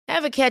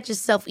Ever catch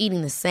yourself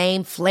eating the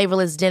same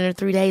flavorless dinner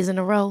 3 days in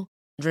a row?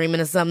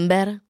 Dreaming of something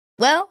better?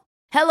 Well,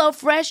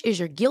 HelloFresh is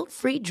your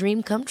guilt-free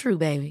dream come true,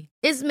 baby.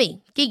 It's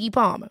me, Keke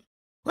Palmer.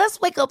 Let's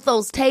wake up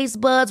those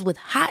taste buds with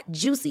hot,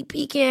 juicy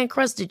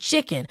pecan-crusted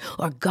chicken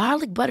or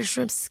garlic butter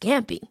shrimp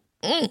scampi.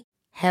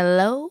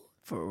 Hello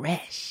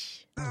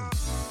Fresh.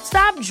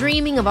 Stop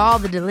dreaming of all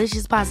the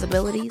delicious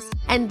possibilities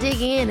and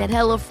dig in at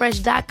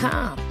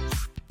HelloFresh.com.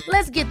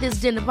 Let's get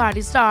this dinner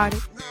party started.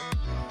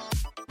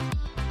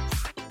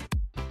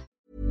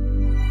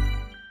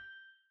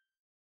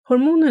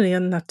 Hormoner är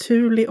en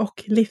naturlig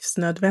och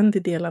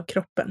livsnödvändig del av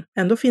kroppen.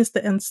 Ändå finns det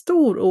en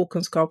stor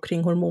okunskap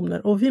kring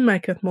hormoner och vi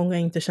märker att många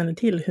inte känner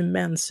till hur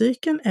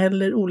menscykeln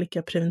eller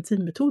olika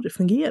preventivmetoder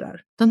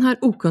fungerar. Den här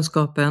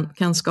okunskapen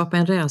kan skapa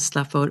en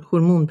rädsla för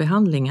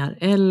hormonbehandlingar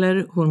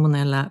eller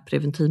hormonella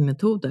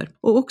preventivmetoder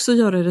och också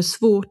göra det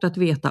svårt att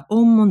veta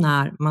om och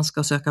när man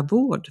ska söka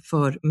vård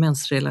för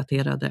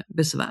mensrelaterade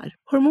besvär.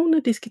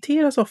 Hormoner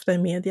diskuteras ofta i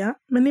media,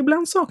 men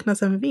ibland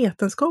saknas en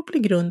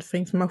vetenskaplig grund för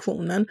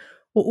informationen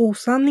och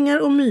osanningar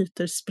och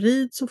myter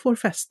sprids och får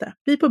fäste.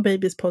 Vi på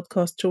Babys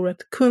podcast tror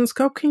att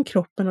kunskap kring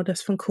kroppen och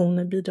dess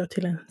funktioner bidrar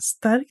till en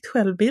stärkt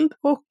självbild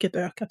och ett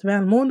ökat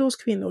välmående hos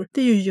kvinnor.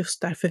 Det är ju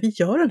just därför vi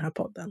gör den här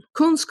podden.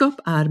 Kunskap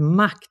är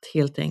makt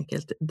helt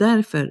enkelt.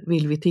 Därför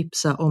vill vi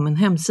tipsa om en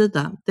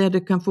hemsida där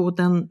du kan få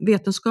den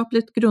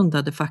vetenskapligt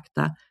grundade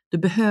fakta du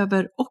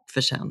behöver och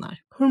förtjänar.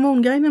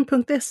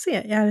 Hormonguiden.se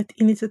är ett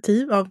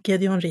initiativ av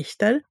Gedeon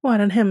Richter och är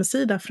en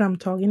hemsida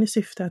framtagen i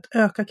syfte att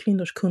öka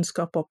kvinnors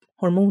kunskap om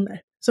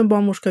hormoner. Som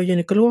barnmorska och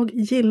gynekolog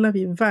gillar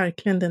vi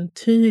verkligen den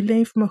tydliga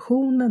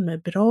informationen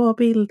med bra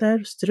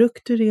bilder,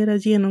 strukturerad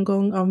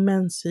genomgång av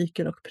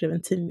menscykel och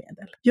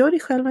preventivmedel. Gör dig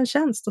själv en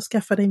tjänst och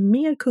skaffa dig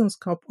mer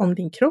kunskap om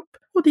din kropp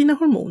och dina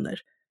hormoner.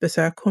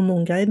 Besök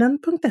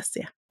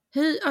hormonguiden.se.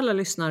 Hej alla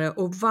lyssnare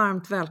och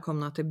varmt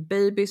välkomna till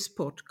Babys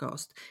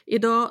podcast.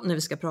 Idag när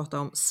vi ska prata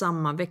om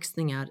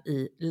sammanväxningar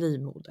i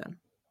livmodern.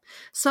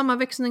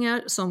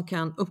 Sammanväxningar som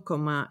kan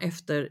uppkomma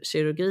efter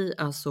kirurgi,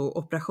 alltså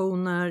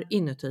operationer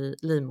inuti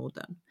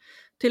livmodern.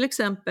 Till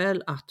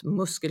exempel att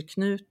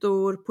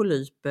muskelknutor,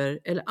 polyper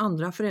eller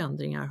andra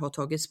förändringar har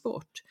tagits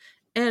bort.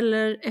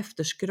 Eller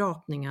efter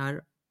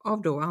skrapningar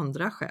av då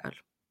andra skäl.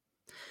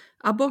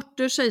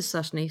 Aborter,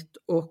 kejsarsnitt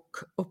och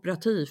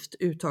operativt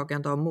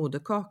uttagande av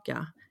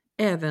moderkaka.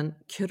 Även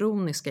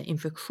kroniska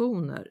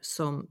infektioner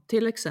som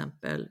till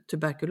exempel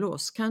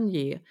tuberkulos kan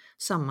ge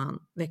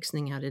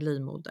sammanväxningar i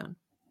livmodern.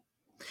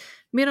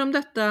 Mer om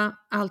detta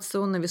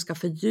alltså när vi ska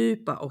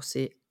fördjupa oss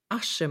i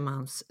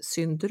Ashermans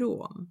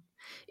syndrom.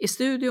 I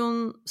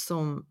studion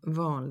som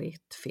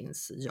vanligt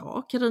finns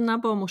jag, Carina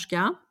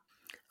barnmorska.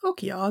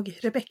 Och jag,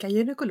 Rebecka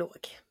gynekolog.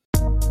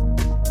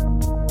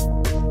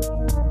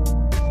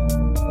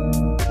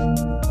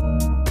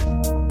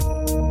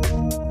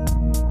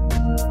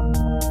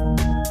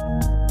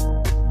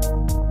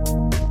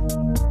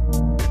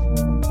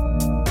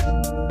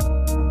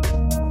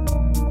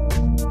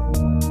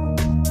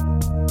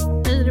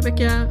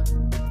 Rebecka.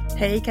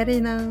 Hej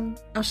Carina.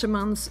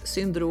 Ashermans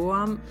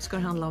syndrom ska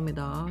det handla om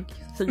idag.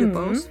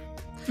 Fördjupa oss.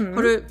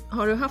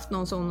 Har du haft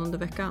någon sån under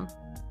veckan?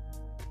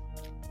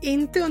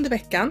 Inte under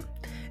veckan.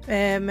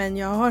 Men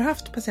jag har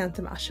haft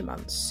patienter med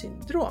Ashermans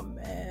syndrom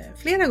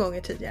flera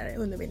gånger tidigare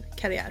under min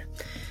karriär.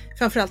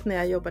 Framförallt när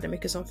jag jobbade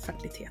mycket som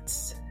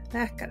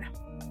fertilitetsläkare.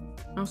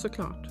 Ja,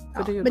 såklart.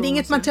 Ja, men det är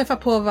inget man träffar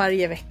på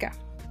varje vecka.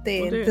 Det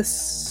är inte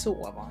så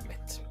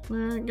vanligt.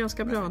 Nej,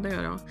 ganska bra det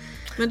är det.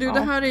 Men du, det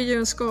här är ju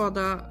en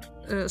skada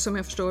som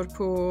jag förstår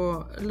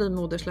på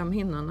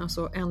livmoderslemhinnan,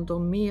 alltså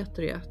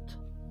endometriet.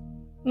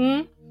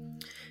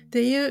 Det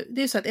är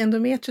ju så att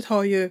endometriet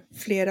har ju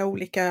flera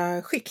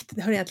olika skikt.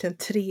 Det har egentligen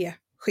 3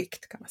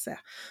 skikt kan man säga.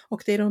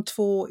 Och det är de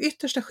 2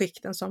 yttersta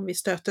skikten som vi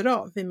stöter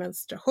av vid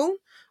menstruation.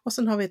 Och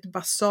sen har vi ett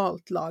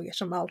basalt lager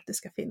som alltid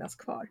ska finnas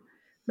kvar.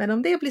 Men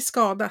om det blir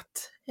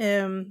skadat,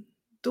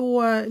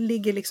 då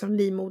ligger liksom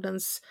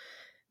livmoderns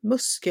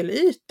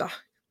muskelyta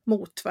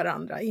mot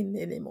varandra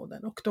inne i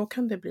livmodern. Och då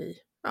kan det bli,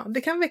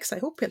 det kan växa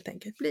ihop helt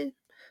enkelt. Bli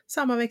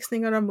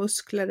sammanväxningar av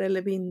muskler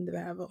eller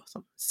bindväv och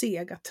som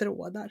sega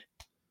trådar.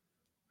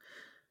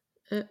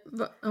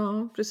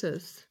 Ja,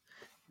 precis.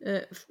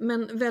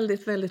 Men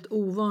väldigt, väldigt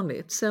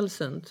ovanligt.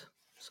 Sällsynt,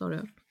 sa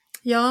du?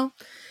 Ja,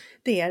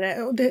 det är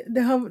det. Och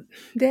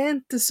det är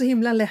inte så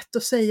himla lätt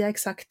att säga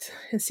exakt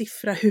en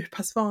siffra hur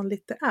pass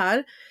vanligt det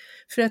är.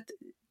 För att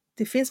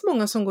det finns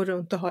många som går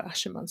runt och har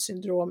Ashermans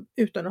syndrom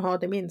utan att ha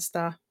det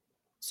minsta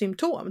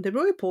symptom. Det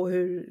beror ju på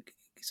hur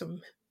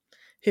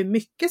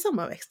mycket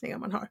sammanväxningar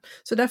man har.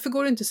 Så därför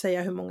går det inte att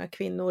säga hur många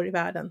kvinnor i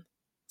världen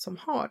som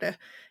har det.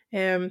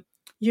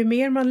 Ju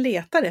mer man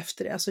letar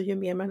efter det, alltså ju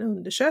mer man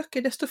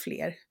undersöker, desto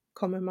fler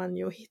kommer man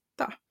ju att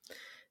hitta.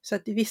 Så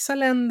att i vissa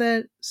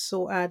länder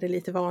så är det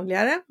lite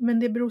vanligare, men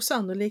det beror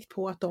sannolikt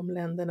på att de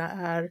länderna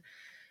är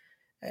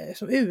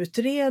som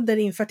utreder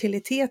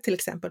infertilitet till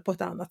exempel på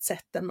ett annat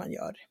sätt än man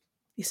gör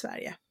i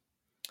Sverige.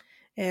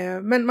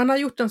 Men man har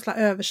gjort en slags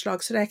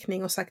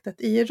överslagsräkning och sagt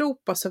att i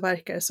Europa så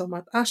verkar det som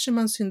att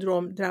Ashermans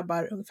syndrom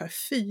drabbar ungefär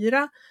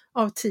 4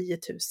 av 10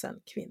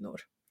 000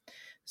 kvinnor.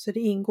 Så det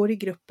ingår i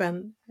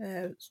gruppen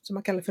som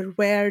man kallar för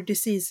rare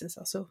diseases,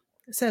 alltså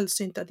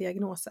sällsynta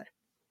diagnoser.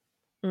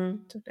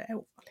 Så det är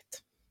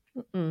ovanligt.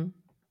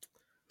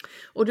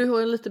 Och du har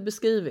ju lite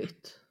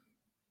beskrivit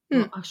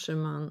vad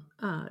Asherman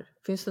är.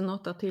 Finns det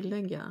något att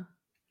tillägga?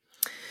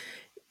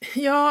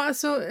 Ja,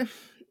 alltså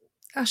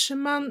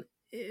Asherman,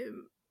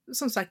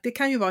 som sagt, det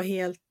kan ju vara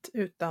helt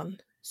utan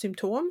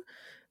symptom.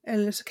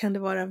 Eller så kan det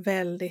vara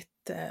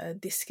väldigt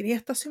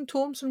diskreta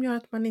symptom som gör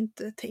att man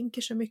inte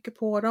tänker så mycket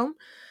på dem.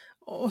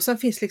 Och sen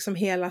finns liksom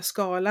hela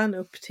skalan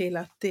upp till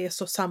att det är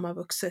så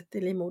sammanvuxet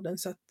i livmodern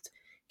så att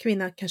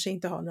kvinnan kanske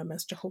inte har några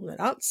menstruationer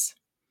alls.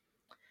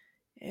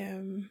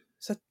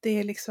 Så att det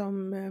är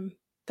liksom,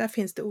 där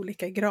finns det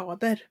olika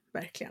grader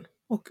verkligen.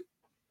 Och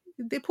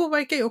det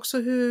påverkar ju också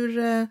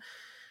hur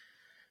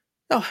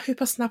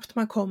pass snabbt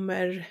man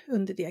kommer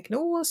under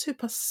diagnos, hur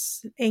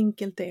pass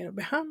enkelt det är att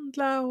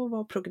behandla och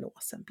vad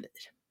prognosen blir.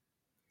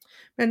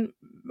 Men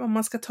om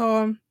man ska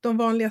ta de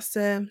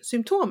vanligaste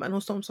symptomen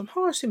hos de som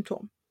har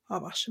symptom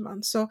av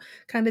Asherman så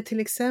kan det till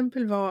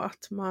exempel vara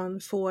att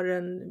man får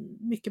en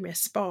mycket mer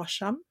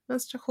sparsam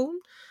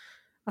menstruation,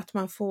 att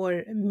man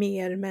får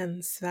mer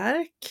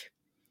mensvärk.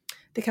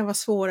 Det kan vara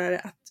svårare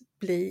att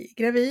bli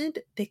gravid.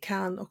 Det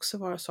kan också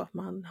vara så att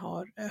man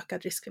har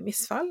ökad risk för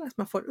missfall, att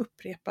man får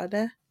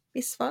upprepade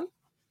missfall.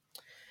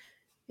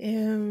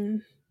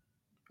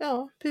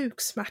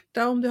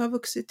 Buksmärta om det har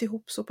vuxit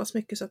ihop så pass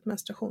mycket så att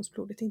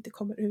menstruationsblodet inte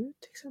kommer ut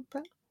till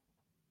exempel.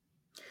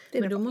 Det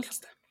är det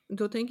vanligaste.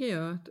 Då tänker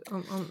jag att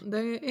om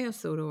det är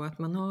så då att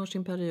man har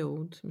sin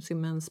period,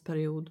 sin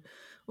mensperiod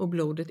och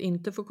blodet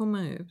inte får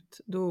komma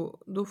ut,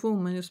 då får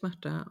man ju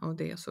smärta av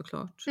det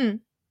såklart.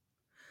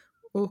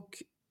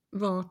 Och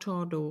var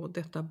tar då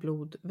detta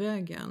blod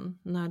vägen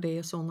när det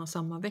är sådana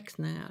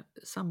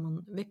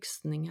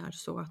sammanväxningar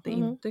så att det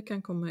inte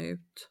kan komma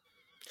ut?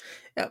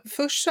 Ja,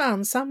 först så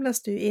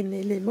ansamlas det ju in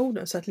i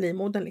livmodern så att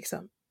livmodern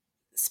liksom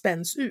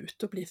spänns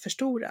ut och blir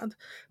förstorad.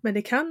 Men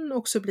det kan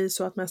också bli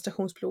så att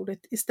menstruationsblodet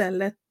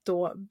istället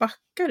då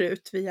backar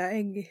ut via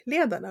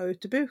äggledarna och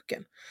ut i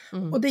buken.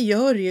 Och det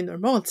gör det ju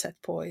normalt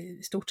sett på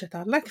i stort sett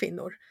alla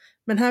kvinnor.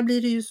 Men här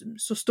blir det ju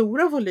så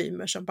stora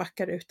volymer som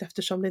backar ut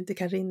eftersom det inte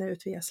kan rinna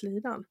ut via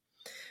slidan.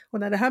 Och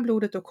när det här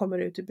blodet då kommer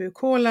ut i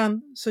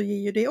bukhålan så ger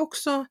ju det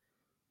också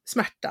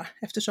smärta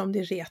eftersom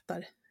det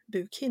retar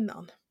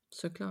bukhinnan.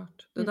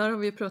 Såklart. Det där har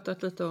vi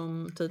pratat lite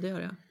om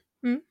tidigare.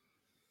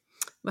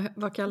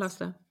 Vad kallas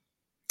det?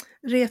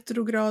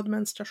 Retrograd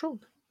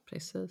menstruation.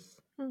 Precis.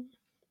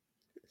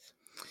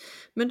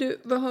 Men du,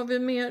 vad har vi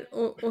mer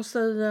att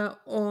säga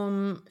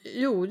om...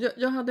 Jo,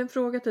 jag hade en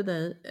fråga till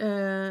dig.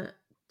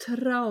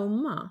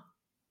 Trauma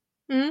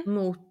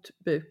mot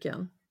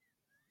buken.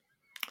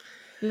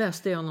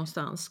 Läste jag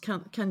någonstans.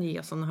 Kan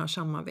ge sådana här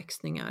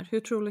sammanväxningar. Hur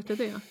troligt är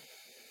det?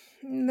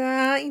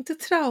 Nej, inte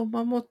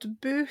trauma mot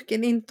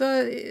buken.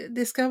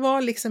 Det ska vara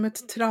liksom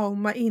ett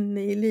trauma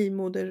inne i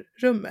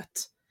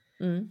livmoderrummet.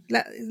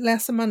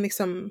 Läser man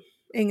liksom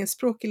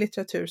engelskspråkig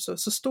litteratur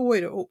så står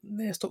ju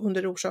när det står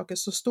under orsaker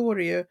så står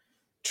det ju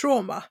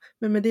trauma.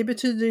 Men det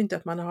betyder inte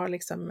att man har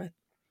liksom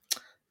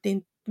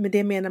med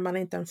det menar man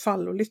inte en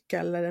fallolycka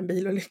eller en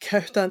bilolycka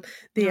utan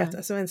det är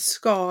alltså en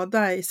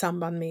skada i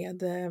samband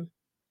med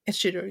ett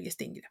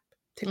kirurgiskt ingrepp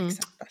till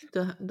exempel.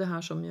 Det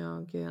här som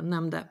jag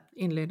nämnde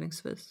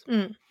inledningsvis.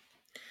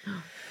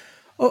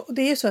 Och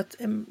det är ju så att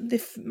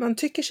man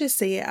tycker sig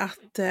se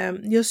att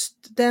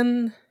just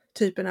den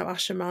typen av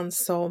Asherman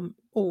som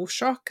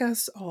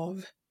orsakas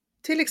av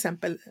till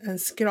exempel en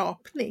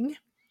skrapning,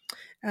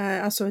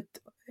 alltså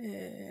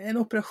en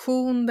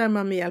operation där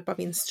man med hjälp av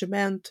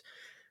instrument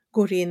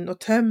går in och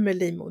tömmer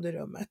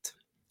livmoderrummet.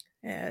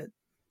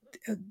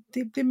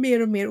 Det blir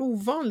mer och mer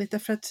ovanligt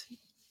därför att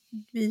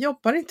vi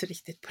jobbar inte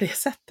riktigt på det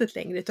sättet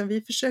längre utan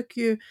vi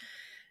försöker ju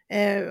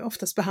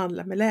oftast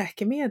behandla med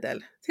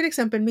läkemedel. Till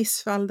exempel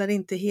missfall där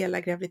inte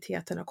hela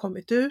graviditeten har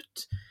kommit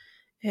ut.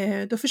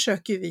 Då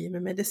försöker vi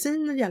med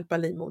mediciner hjälpa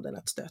livmodern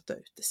att stöta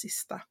ut det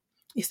sista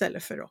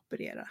istället för att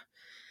operera.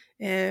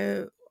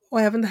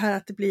 Och även det här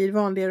att det blir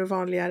vanligare och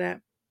vanligare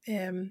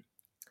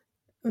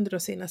under de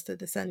senaste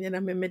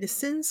decennierna med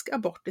medicinsk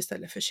abort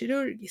istället för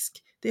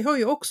kirurgisk. Det har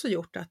ju också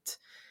gjort att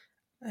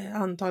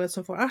antalet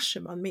som får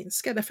Asherman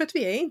minskar därför att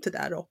vi är inte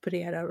där och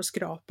opererar och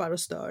skrapar och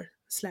stör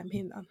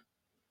slemhinnan.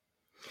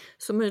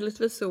 Så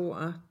möjligtvis så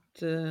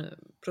att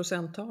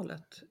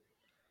procenttalet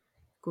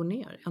går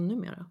ner ännu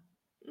mer?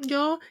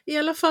 Ja, i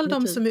alla fall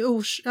de som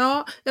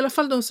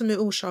är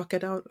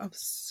orsakade av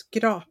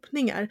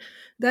skrapningar.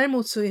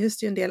 Däremot så finns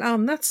det ju en del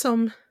annat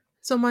som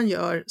man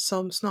gör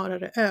som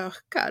snarare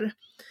ökar.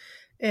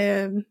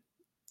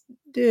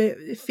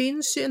 Det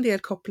finns ju en del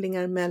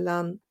kopplingar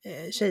mellan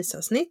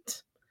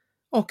kejsarsnitt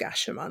och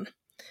Asherman.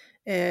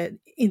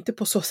 Inte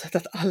på så sätt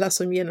att alla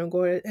som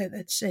genomgår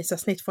ett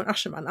kejsarsnitt får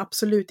Asherman,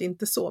 absolut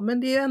inte så, men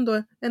det är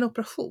ändå en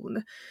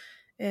operation.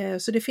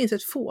 Så det finns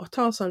ett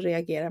fåtal som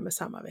reagerar med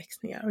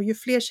sammanväxningar och ju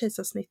fler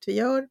kejsarsnitt vi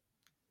gör,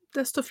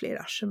 desto fler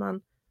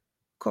Asherman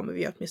kommer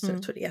vi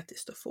åtminstone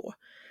teoretiskt att få.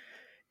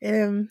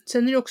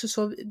 Sen är det också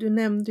så, du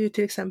nämnde ju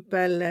till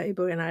exempel i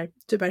början här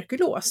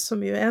tuberkulos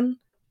som ju är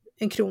en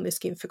en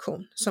kronisk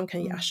infektion som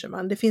kan ge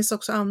Asherman. Det finns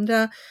också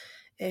andra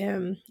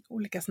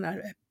olika sådana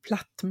här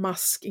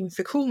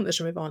plattmaskinfektioner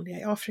som är vanliga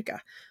i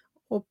Afrika.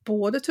 Och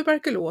både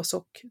tuberkulos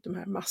och de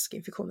här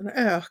maskinfektionerna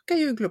ökar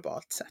ju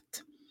globalt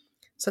sett.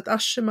 Så att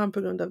Asherman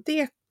på grund av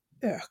det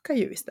ökar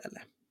ju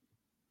istället.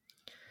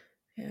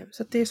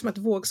 Så att det är som att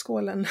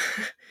vågskålen,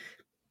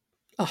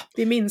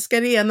 det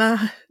minskar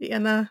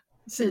ena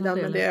sidan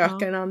men det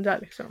ökar den andra.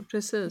 Liksom.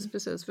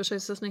 Precis. För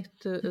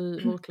kejsarsnitt i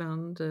vårt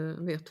land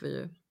vet vi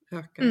ju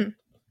ökar.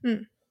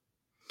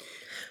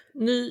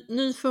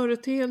 Ny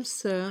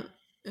företeelse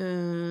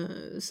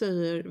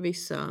säger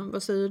vissa.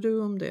 Vad säger du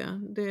om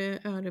det? Det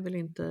är det väl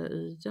inte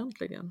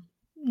egentligen?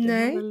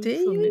 Nej, det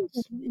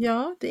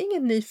är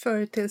ingen ny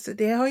företeelse.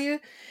 Det har ju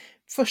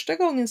första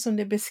gången som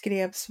det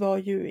beskrevs var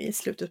ju i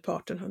slutet på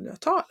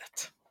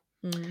 1800-talet.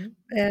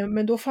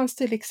 Men då fanns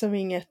det liksom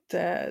inget,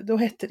 då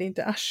hette det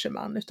inte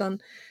Asherman utan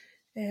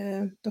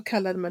då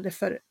kallade man det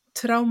för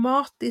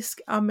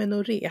traumatisk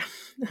amenorré.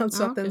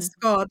 Alltså att en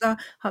skada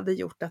hade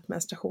gjort att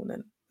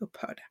menstruationen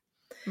upphörde.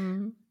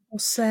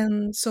 Och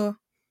sen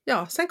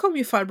kom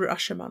ju farbror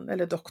Asherman,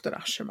 eller doktor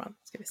Asherman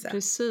ska vi säga.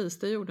 Precis,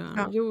 det gjorde han.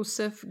 Ja.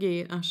 Josef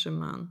G.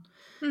 Asherman.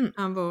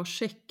 Han var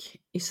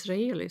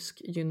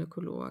tjeck-israelisk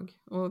gynekolog.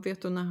 Och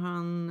vet du när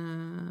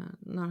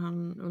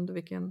han under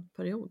vilken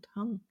period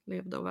han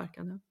levde och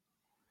verkade?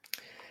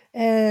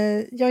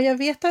 Jag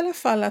vet i alla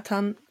fall att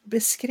han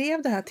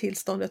beskrev det här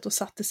tillståndet och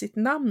satte sitt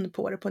namn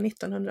på det på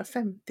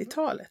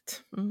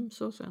 1950-talet.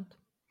 Så sent.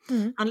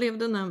 Han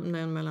levde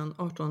nämligen mellan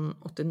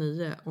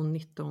 1889 och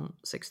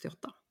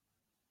 1968.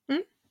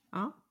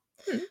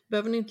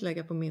 Behöver ni inte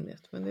lägga på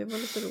minnet, men det var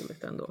lite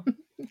roligt ändå.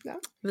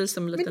 Vi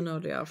som är lite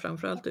nördiga,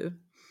 framförallt du.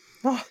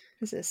 Ja,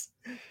 precis.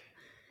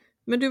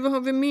 Men du, vad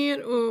har vi mer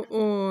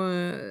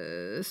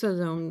att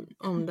säga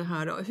om det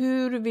här då?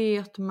 Hur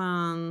vet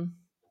man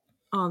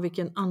av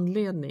vilken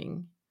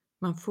anledning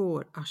man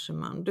får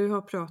Asherman? Du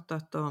har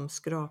pratat om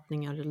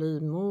skrapningar i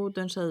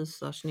livmodern,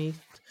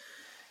 kejsarsnitt,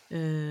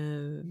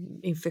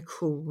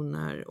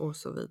 infektioner och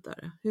så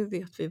vidare. Hur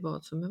vet vi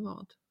vad som är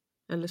vad?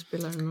 Eller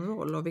spelar det någon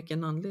roll av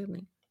vilken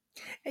anledning?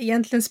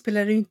 Egentligen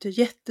spelar det ju inte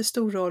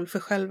jättestor roll för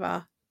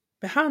själva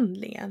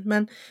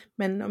behandlingen.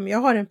 Men om jag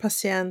har en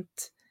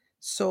patient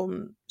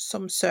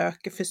som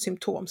söker för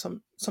symptom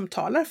som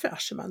talar för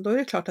Asherman, då är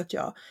det klart att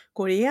jag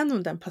går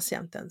igenom den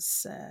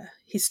patientens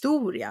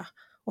historia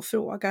och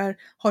frågar: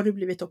 har du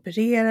blivit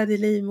opererad i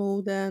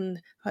livmodern?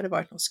 Har det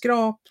varit någon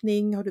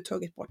skrapning? Har du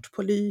tagit bort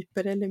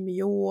polyper eller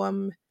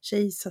myom?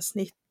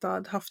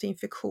 Kejsarsnittad? Haft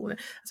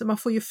infektioner? Alltså man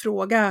får ju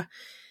fråga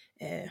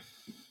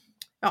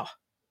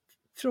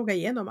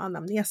igenom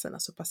anamnesen,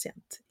 alltså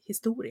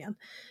patienthistorien.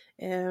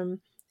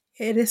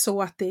 Är det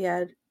så att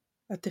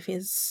det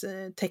finns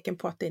tecken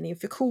på att det är en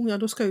infektion,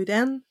 då ska ju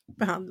den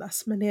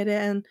behandlas. Men är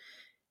det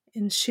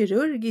en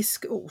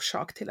kirurgisk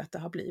orsak till att det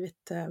har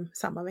blivit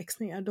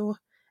sammanväxningar, då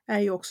är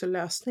ju också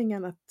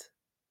lösningen att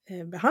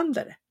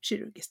behandla det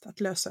kirurgiskt, att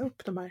lösa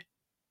upp de här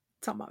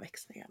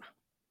sammanväxningarna.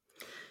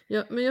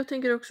 Ja, men jag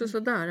tänker också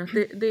sådär att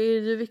det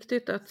är ju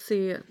viktigt att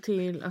se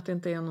till att det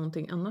inte är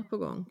någonting annat på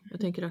gång. Jag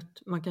tänker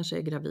att man kanske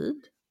är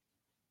gravid.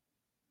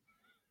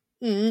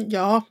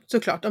 Ja,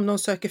 såklart. Om någon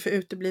söker för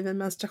utebliven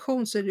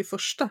menstruation så är det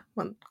första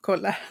man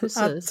kollar. Precis.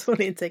 Att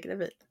hon inte är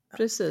gravid. Ja.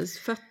 Precis.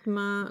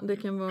 Fetma, det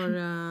kan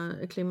vara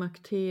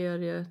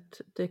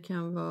klimakteriet, det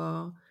kan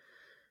vara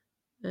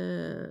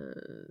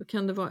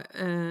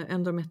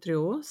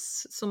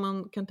endometrios som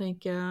man kan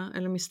tänka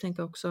eller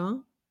misstänka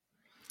också.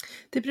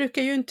 Det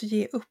brukar ju inte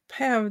ge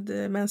upphävd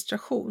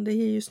menstruation. Det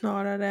ger ju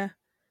snarare,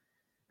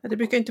 det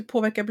brukar inte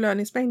påverka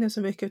blödningsmängden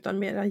så mycket utan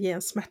mer ge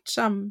en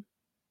smärtsam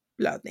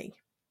blödning.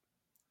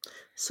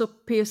 Så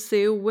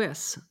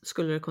PCOS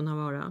skulle det kunna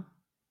vara?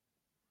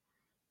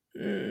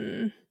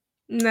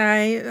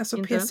 Nej, alltså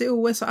inte?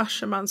 PCOS och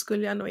Asherman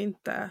skulle jag nog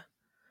inte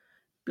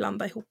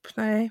blanda ihop.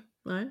 Nej.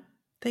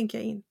 Tänker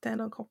jag inte är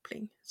någon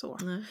koppling. Så.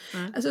 Nej.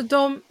 Alltså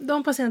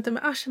de patienter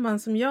med Asherman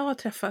som jag har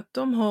träffat,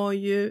 de har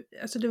ju,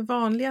 alltså det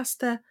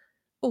vanligaste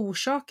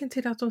orsaken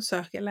till att de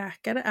söker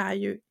läkare är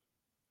ju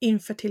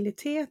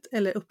infertilitet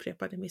eller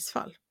upprepade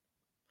missfall.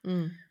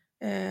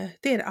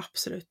 Det är det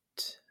absolut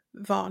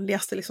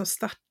vanligaste liksom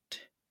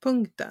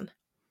startpunkten.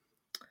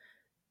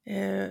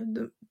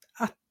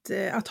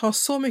 Att ha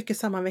så mycket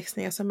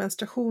sammanväxningar som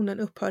menstruationen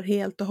upphör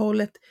helt och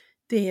hållet,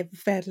 det är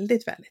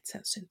väldigt, väldigt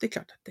sällsynt. Det är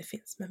klart att det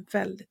finns, men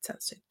väldigt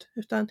sällsynt.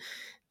 Utan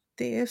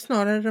det är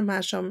snarare de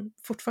här som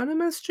fortfarande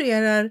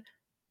menstruerar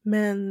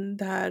men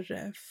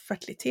där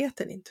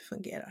fertiliteten inte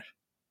fungerar.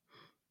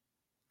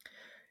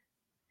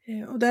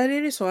 Och där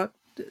är det så,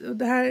 och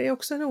det här är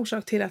också en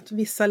orsak till att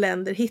vissa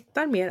länder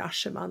hittar mer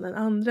Asherman än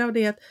andra, och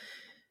det är att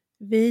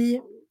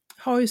vi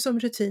har ju som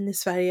rutin i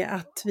Sverige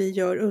att vi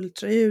gör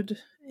ultraljud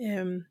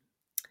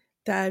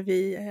där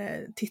vi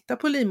tittar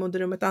på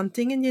livmoderrummet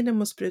antingen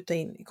genom att spruta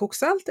in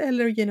koksalt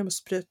eller genom att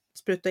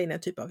spruta in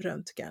en typ av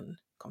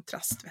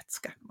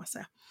röntgenkontrastvätska kan man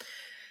säga.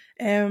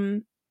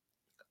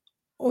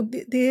 Och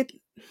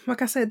man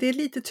kan säga att det är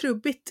lite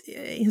trubbigt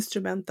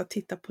instrument att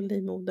titta på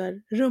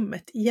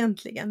livmoderrummet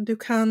egentligen. Du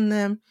kan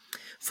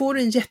få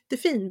en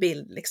jättefin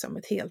bild, liksom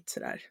ett helt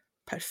sådär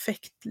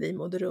perfekt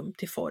livmoderrum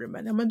till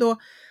formen. Ja, men då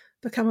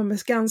kan man med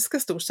ganska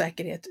stor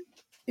säkerhet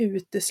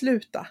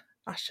utesluta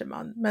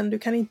Asherman, men du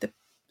kan inte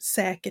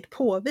säkert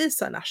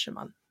påvisa en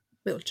Asherman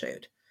med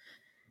ultraljud.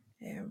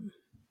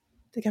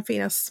 Det kan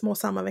finnas små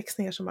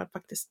sammanväxningar som man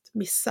faktiskt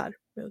missar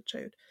med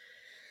ultraljud.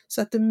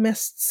 Så att det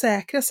mest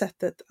säkra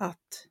sättet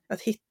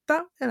att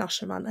hitta en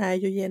Asherman är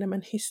ju genom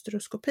en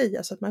hysteroskopi,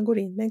 alltså att man går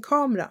in med en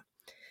kamera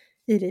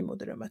i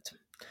livmoderrummet.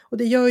 Och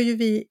det gör ju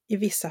vi i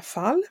vissa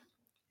fall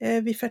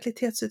vid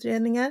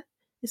fertilitetsutredningar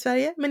i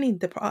Sverige, men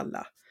inte på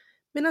alla.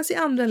 Medan i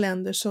andra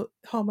länder så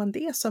har man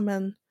det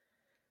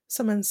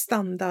som en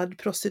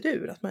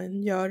standardprocedur, att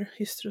man gör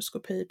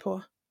hysteroskopi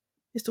på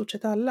i stort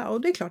sett alla.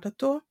 Och det är klart att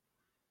då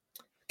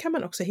kan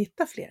man också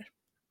hitta fler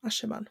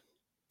Asherman.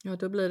 Ja,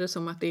 då blir det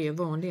som att det är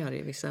vanligare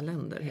i vissa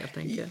länder helt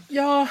enkelt.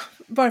 Ja,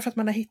 bara för att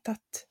man har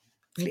hittat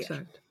fler.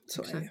 Exakt.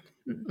 Så exakt.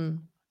 är det.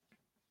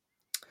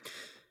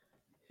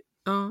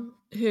 Ja,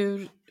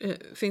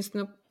 finns det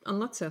något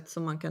annat sätt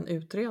som man kan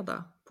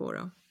utreda på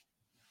då?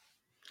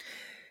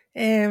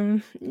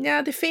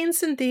 Ja, det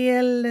finns en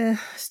del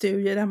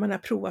studier där man har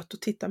provat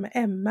att titta med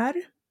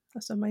MR,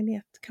 alltså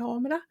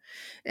magnetkamera.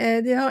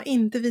 Det har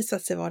inte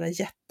visat sig vara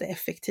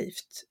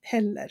jätteeffektivt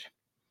heller.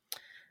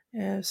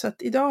 Så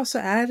att idag så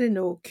är det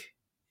nog,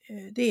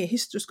 det är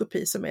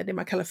hysteroskopi som är det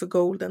man kallar för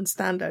golden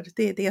standard.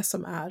 Det är det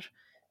som är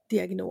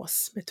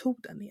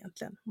diagnosmetoden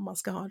egentligen, om man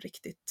ska ha en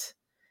riktigt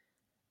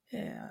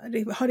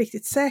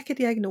säker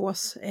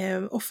diagnos.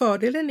 Och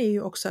fördelen är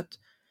ju också att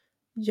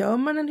gör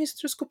man en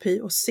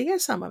hysteroskopi och ser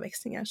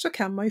sammanväxningar så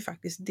kan man ju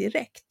faktiskt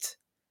direkt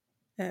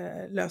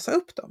lösa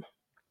upp dem.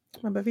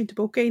 Man behöver inte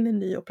boka in en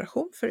ny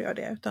operation för att göra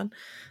det, utan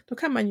då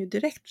kan man ju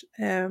direkt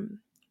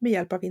med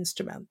hjälp av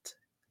instrument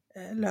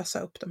lösa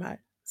upp de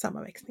här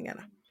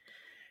sammanväxningarna.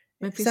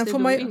 Men finns Sen det får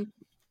då man ju...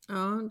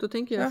 Ja, då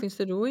tänker jag, finns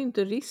det då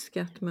inte risk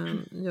att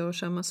man gör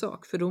samma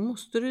sak? För då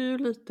måste du ju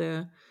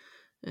lite,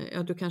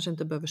 ja, du kanske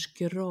inte behöver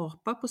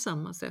skrapa på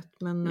samma sätt,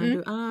 men när du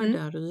är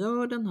där och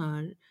gör den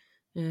här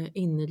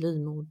inne i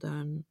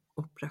livmodern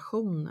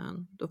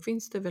operationen, då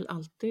finns det väl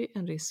alltid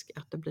en risk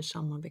att det blir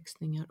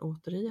sammanväxningar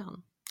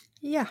återigen?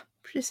 Ja,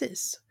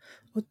 precis.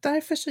 Och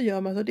därför så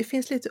gör man så. Det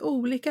finns lite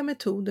olika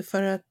metoder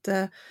för att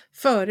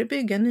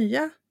förebygga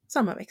nya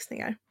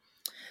sammanväxningar.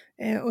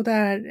 Och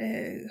där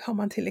har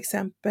man till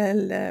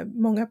exempel,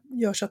 många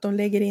gör så att de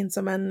lägger in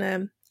som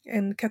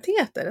en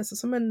kateter, alltså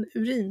som en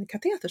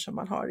urinkateter som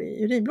man har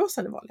i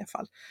urinblåsan i vanliga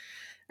fall.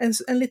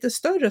 En lite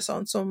större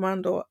sån som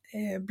man då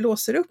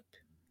blåser upp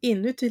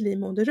inuti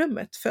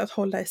livmoderrummet för att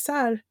hålla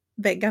isär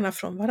väggarna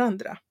från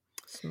varandra.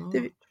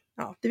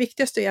 Det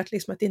viktigaste är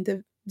att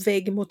inte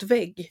vägg mot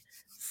vägg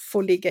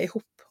får ligga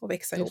ihop och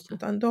växa ihop,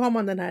 utan då har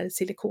man den här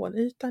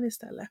silikonytan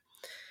istället.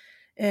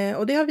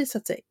 Och det har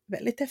visat sig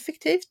väldigt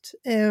effektivt.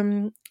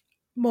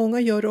 Många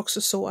gör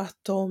också så att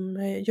de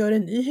gör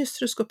en ny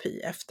hysteroskopi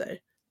efter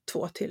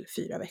 2 till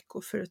 4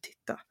 veckor för att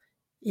titta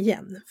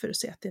igen, för att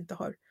se att det inte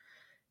har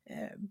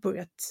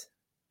börjat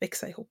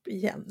växa ihop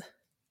igen.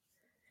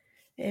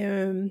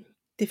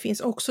 Det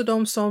finns också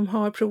de som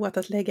har provat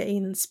att lägga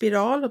in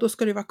spiral, och då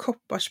ska det vara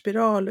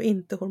kopparspiral och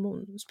inte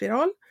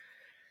hormonspiral.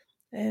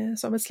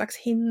 Som ett slags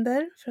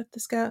hinder för att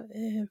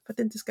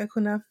det inte ska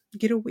kunna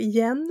gro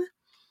igen.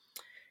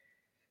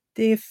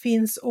 Det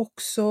finns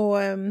också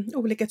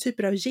olika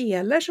typer av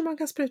geler som man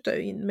kan spruta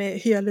in med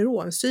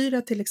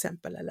hyaluronsyra till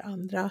exempel, eller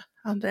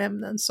andra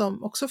ämnen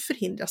som också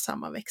förhindrar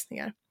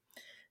sammanväxningar.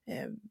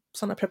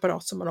 Sådana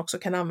preparat som man också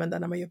kan använda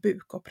när man gör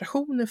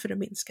bukoperationer för att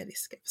minska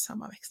risken för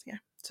sammanväxningar.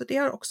 Så det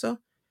har också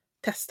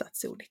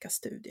testats i olika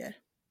studier.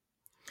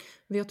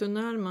 Vet du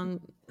när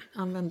man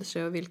använder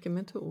sig av vilken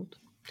metod?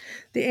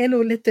 Det är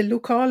nog lite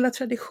lokala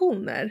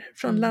traditioner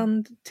från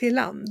land till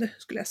land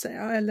skulle jag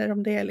säga, eller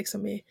om det är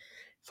liksom i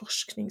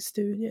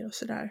forskningsstudier och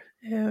sådär.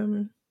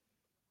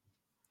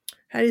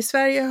 Här i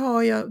Sverige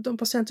har de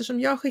patienter som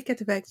jag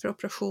skickat iväg för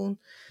operation,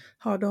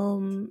 har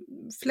de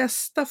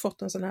flesta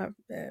fått en sån här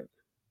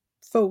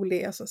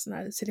Foley, alltså sån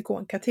här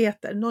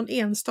silikonkateter. Någon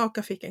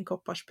enstaka fick en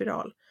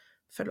kopparspiral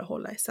för att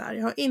hålla isär.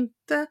 Jag har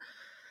inte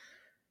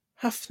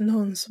haft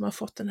någon som har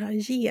fått den här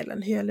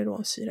gelen,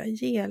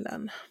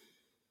 hyaluronsyra-gelen.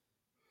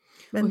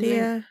 Men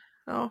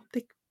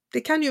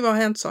det kan ju ha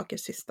hänt saker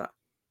sista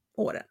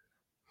åren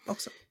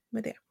också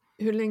med det.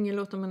 Hur länge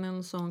låter man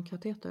en sån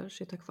kateter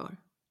sitta kvar?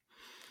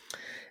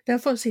 Den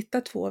får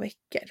sitta 2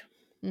 veckor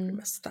för det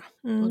mesta.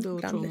 Och då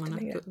tror man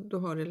att då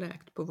har det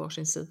läkt på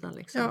varsin sida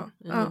liksom,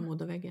 i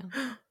livmoderväggen.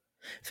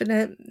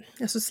 För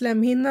alltså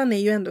slemhinnan är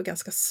ju ändå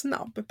ganska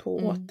snabb på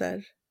att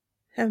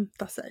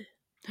återhämta sig.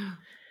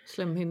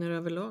 Slemhinnor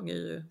överlag är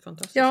ju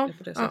fantastiska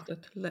på det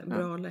sättet.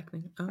 Bra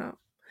läkning. Ja.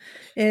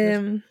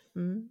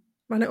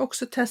 Man har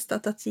också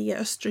testat att ge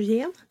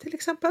östrogen till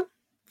exempel,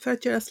 för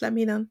att göra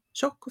slemhinnan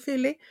tjock och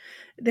fyllig.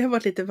 Det har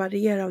varit lite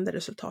varierande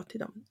resultat i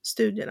de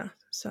studierna.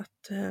 Så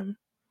att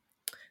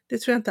det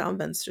tror jag inte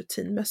används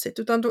rutinmässigt,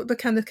 utan då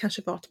kan det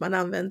kanske vara att man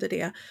använder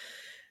det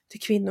till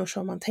kvinnor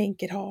som man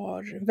tänker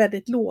har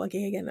väldigt låg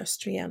egen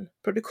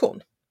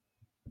östrogenproduktion.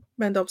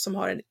 Men de som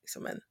har en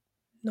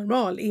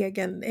normal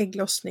egen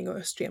ägglossning och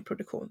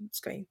östrogenproduktion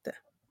ska inte,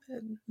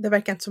 det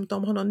verkar inte som att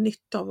de har någon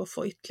nytta av att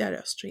få ytterligare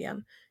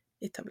östrogen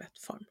i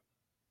tablettform.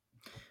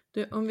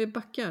 Om vi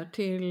backar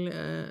till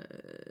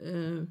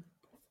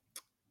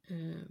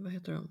vad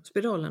heter de?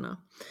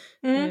 Spiralerna.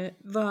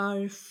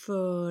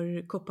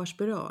 Varför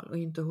kopparspiral och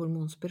inte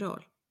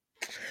hormonspiral?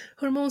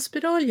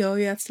 Hormonspiral gör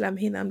ju att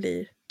slemhinnan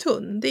blir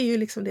tunn. Det är ju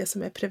liksom det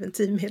som är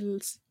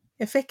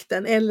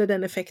preventivmedelseffekten eller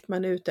den effekt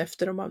man är ute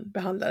efter om man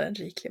behandlar en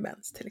riklig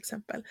mens till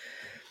exempel.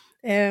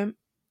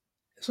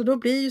 Så då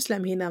blir ju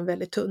slemhinnan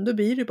väldigt tunn. Då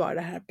blir det bara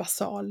det här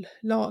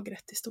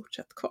basallagret i stort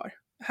sett kvar.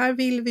 Här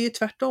vill vi ju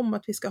tvärtom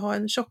att vi ska ha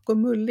en tjock och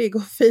mullig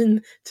och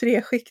fin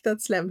treskiktad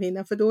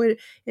slemhinna, för då är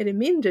det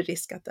mindre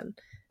risk att den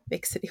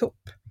växer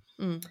ihop.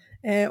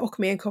 Och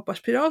med en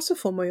kopparspiral så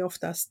får man ju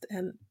oftast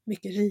en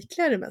mycket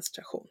rikligare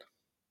menstruation.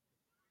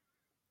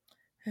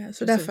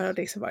 Så därför har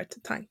det liksom varit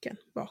tanken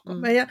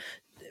bakom.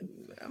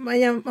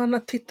 Men man har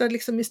tittat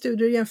liksom i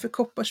studier och jämför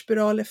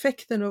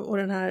kopparspiraleffekten och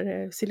den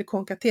här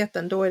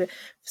silikonkateten. Då är det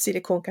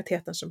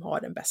silikonkateten som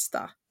har den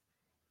bästa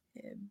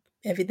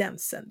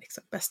evidensen,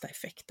 liksom, bästa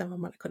effekten vad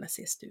man har kunnat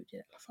se i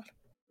studier i alla fall.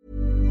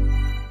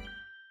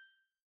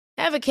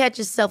 Ever catch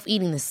yourself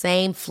eating the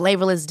same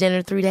flavorless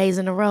dinner 3 days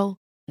in a row?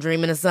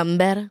 Dreaming of something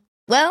better?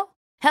 Well,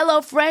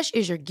 HelloFresh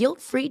is your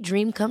guilt-free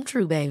dream come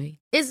true, baby.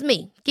 It's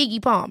me,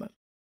 Keke Palmer.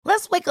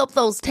 Let's wake up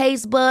those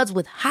taste buds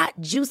with hot,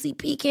 juicy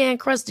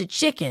pecan-crusted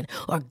chicken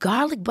or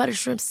garlic butter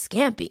shrimp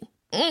scampi.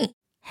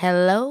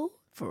 Hello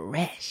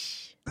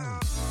Fresh.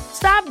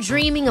 Stop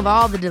dreaming of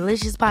all the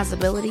delicious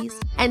possibilities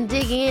and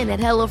dig in at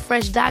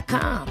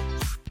HelloFresh.com.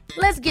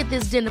 Let's get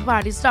this dinner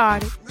party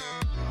started.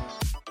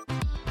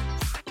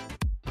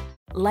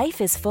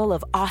 Life is full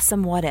of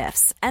awesome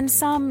what-ifs, and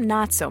some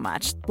not so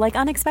much, like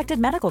unexpected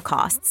medical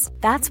costs.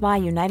 That's why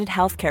United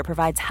Healthcare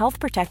provides Health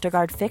Protector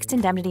Guard fixed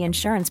indemnity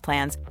insurance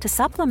plans to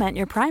supplement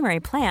your primary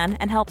plan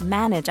and help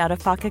manage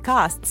out-of-pocket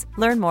costs.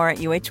 Learn more at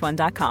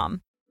uh1.com.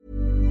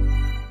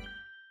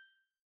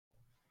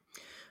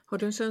 Har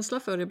du en känsla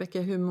för,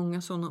 Rebecka, hur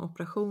många sådana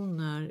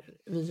operationer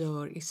vi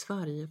gör i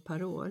Sverige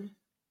per år?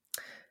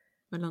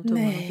 Mellan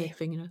tummen och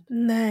pekfingret?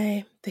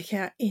 Nej, det kan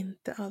jag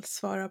inte alls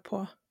svara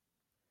på.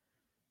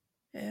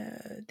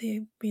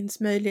 Det finns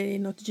möjligen i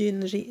något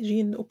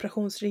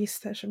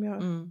gynoperationsregister som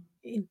jag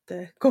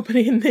inte kommer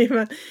in i.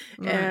 Men,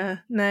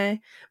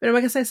 nej. Men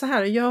man kan säga så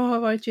här, jag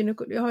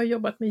har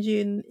jobbat med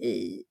gyn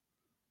i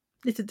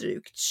lite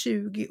drygt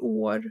 20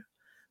 år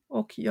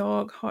och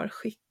jag har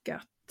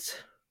skickat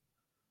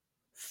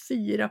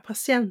 4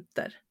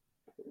 patienter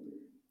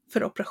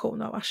för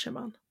operation av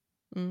Asherman.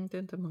 Det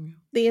är inte många.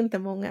 Det är inte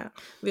många.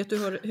 Vet du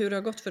hur det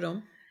har gått för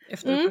dem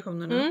efter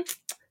operationerna?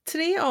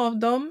 3 av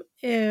dem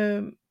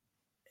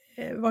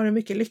var en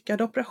mycket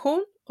lyckad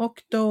operation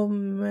och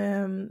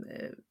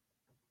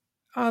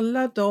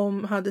alla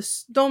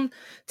de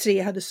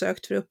 3 hade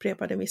sökt för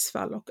upprepade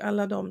missfall och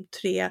alla de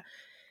 3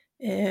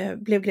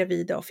 blev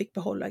gravida och fick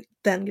behålla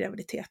den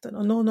graviditeten,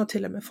 och någon har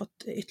till och med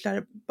fått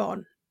ytterligare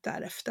barn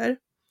därefter.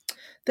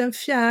 Den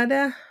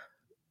 4:e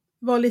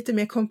var lite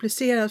mer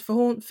komplicerad, för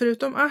hon,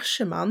 förutom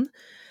Asherman,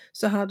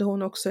 så hade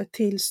hon också ett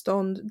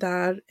tillstånd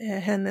där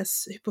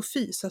hennes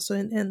hypofys, alltså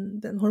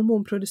den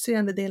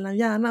hormonproducerande delen av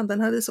hjärnan,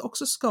 den hade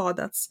också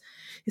skadats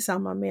i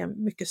samband med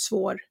en mycket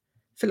svår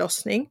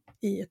förlossning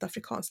i ett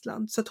afrikanskt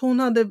land. Så att hon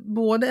hade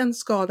både en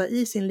skada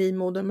i sin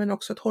livmoder men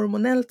också ett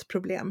hormonellt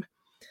problem.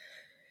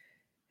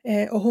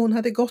 Och hon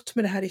hade gått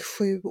med det här i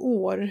 7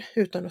 år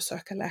utan att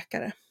söka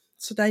läkare.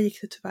 Så där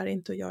gick det tyvärr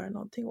inte att göra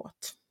någonting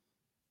åt.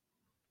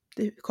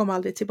 Det kom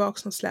aldrig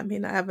tillbaka någon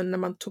slemhinna även när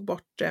man tog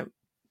bort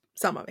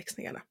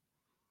sammanväxningarna.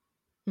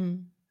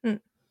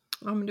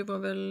 Ja, men det var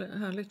väl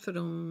härligt för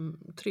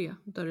de 3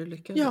 där det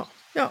lyckades.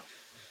 Ja.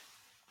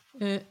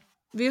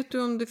 Vet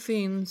du om det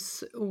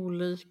finns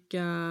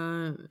olika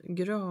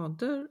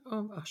grader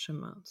av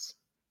Ashermans?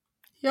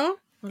 Ja.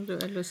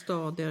 Eller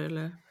stadier,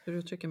 eller hur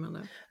uttrycker man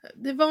det?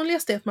 Det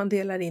vanligaste är att man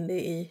delar in det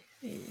i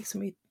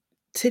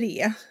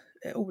 3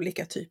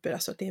 olika typer.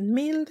 Alltså att det är en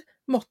mild,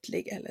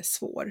 måttlig eller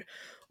svår.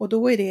 Och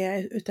då är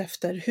det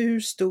utefter hur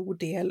stor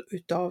del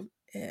utav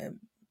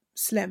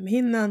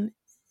slemhinnan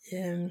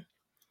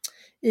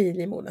i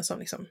livmodern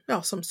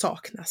som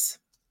saknas.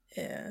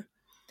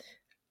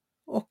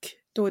 Och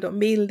då är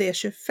mild är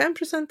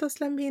 25% av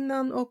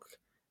slemhinnan och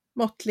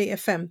måttlig är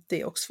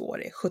 50% och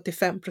svår är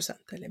 75%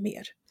 eller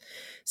mer.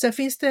 Sen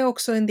finns det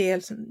också en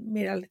del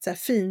mer lite så här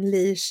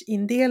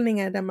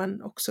finlirsindelningar där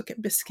man också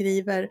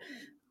beskriver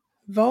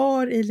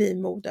var i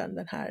livmodern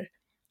den här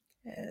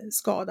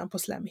skadan på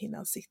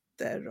slemhinnan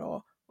sitter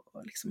och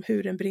liksom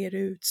hur den breder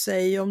ut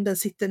sig, om den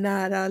sitter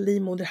nära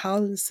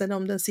livmoderhalsen,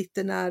 om den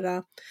sitter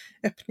nära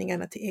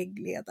öppningarna till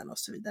äggledarna och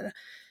så vidare.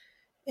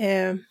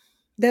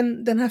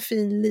 Den här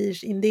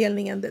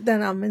finlirsindelningen,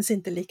 den används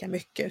inte lika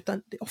mycket,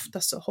 utan ofta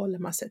så håller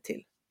man sig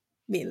till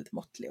mild,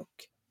 måttlig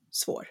och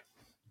svår.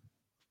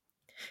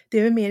 Det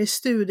är väl mer i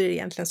studier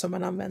egentligen som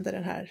man använder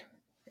den här,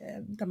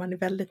 där man är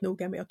väldigt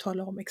noga med att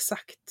tala om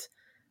exakt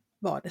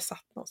var det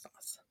satt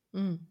någonstans.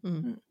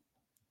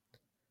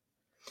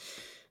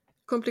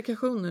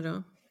 Komplikationer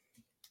då?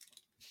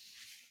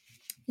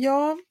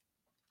 Ja,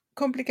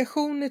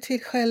 komplikationer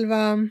till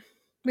själva,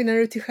 menar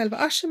du till själva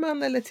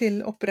Asherman eller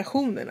till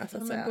operationerna så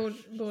att säga?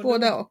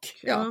 Båda och.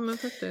 Ja, men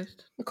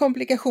faktiskt.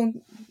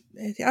 Komplikation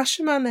till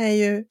Asherman är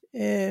ju,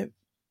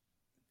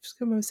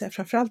 ska man väl säga,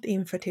 framförallt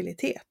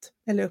infertilitet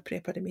eller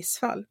upprepade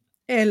missfall.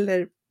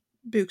 Eller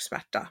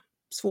buksmärta,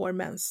 svår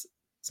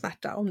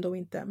menssmärta om då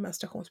inte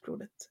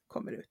menstruationsblodet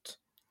kommer ut.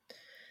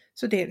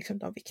 Så det är liksom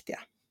de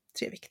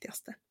tre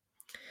viktigaste.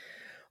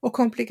 Och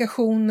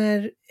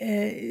komplikationer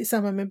i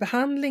samband med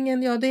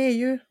behandlingen, ja det är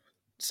ju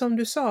som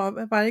du sa,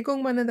 varje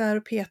gång man är där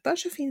och petar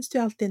så finns det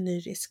ju alltid en ny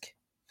risk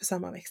för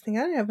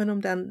sammanväxningar, även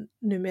om den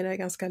numera är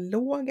ganska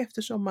låg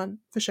eftersom man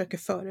försöker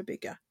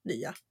förebygga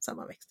nya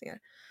sammanväxningar.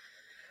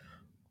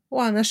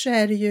 Och annars så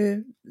är det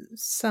ju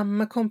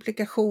samma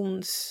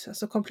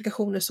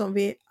komplikationer som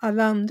vid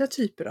alla andra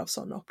typer av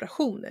sådana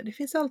operationer. Det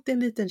finns alltid en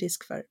liten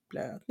risk för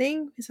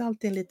blödning, det finns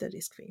alltid en liten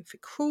risk för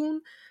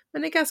infektion,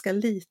 men det är ganska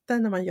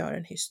liten när man gör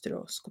en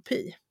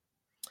hysteroskopi.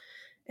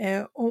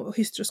 Och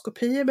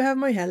hysteroskopier behöver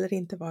man ju heller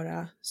inte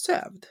vara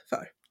sövd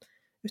för,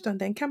 utan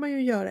den kan man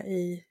ju göra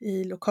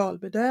i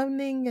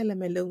lokalbedövning eller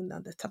med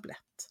lugnande tablett.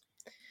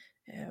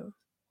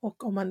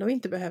 Och om man då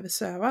inte behöver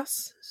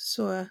sövas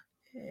så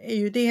är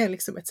ju det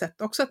liksom ett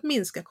sätt också att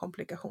minska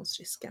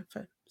komplikationsrisken,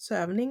 för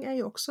sövning är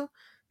ju också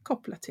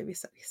kopplat till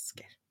vissa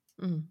risker.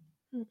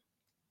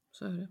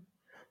 Så är det.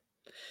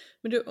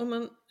 Men du, om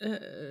man,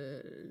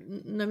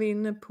 när vi är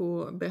inne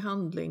på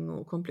behandling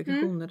och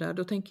komplikationer där,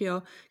 då tänker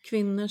jag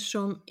kvinnor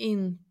som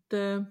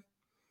inte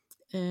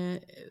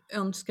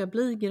önskar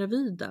bli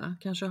gravida,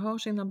 kanske har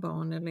sina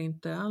barn eller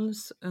inte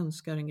alls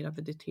önskar en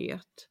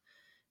graviditet,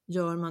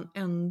 gör man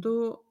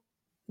ändå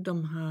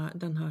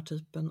den här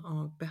typen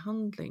av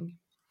behandling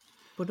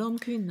på de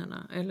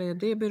kvinnorna? Eller är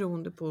det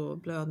beroende på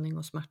blödning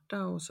och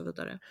smärta och så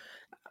vidare?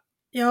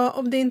 Ja,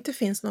 om det inte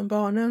finns någon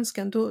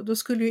barnönskan, då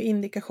skulle ju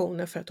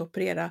indikationen för att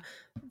operera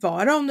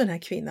vara om den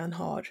här kvinnan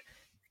har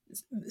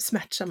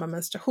smärtsamma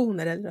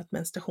menstruationer eller att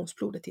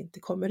menstruationsblodet inte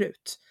kommer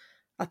ut.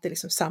 Att det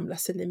liksom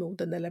samlas i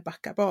livmodern eller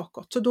backar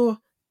bakåt. Så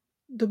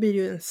då blir det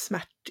ju en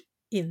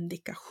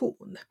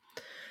smärtindikation.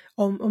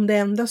 Om det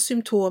enda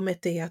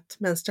symptomet är att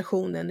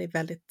menstruationen är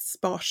väldigt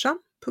sparsam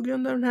på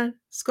grund av den här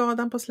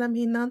skadan på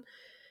slemhinnan,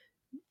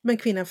 men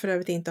kvinnan för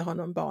övrigt inte har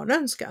någon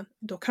barnönskan,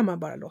 då kan man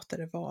bara låta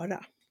det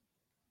vara.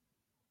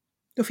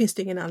 Då finns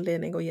det ingen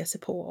anledning att ge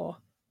sig på och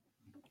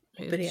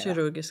operera.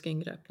 Kirurgisk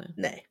ingrepp?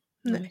 Nej.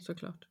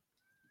 Såklart.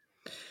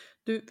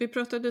 Du, vi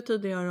pratade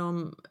tidigare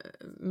om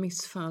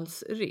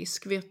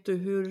missfallsrisk. Vet du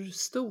hur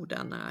stor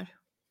den är?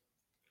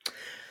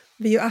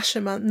 Vid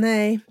Asherman?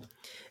 Nej.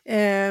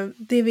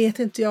 Det vet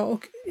inte jag,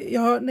 och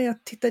när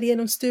jag tittade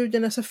igenom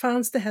studierna så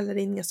fanns det heller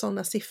inga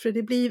sådana siffror.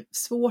 Det blir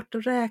svårt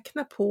att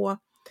räkna på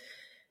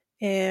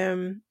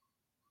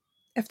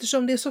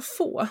eftersom det är så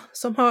få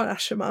som har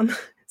Asherman,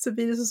 så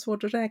blir det så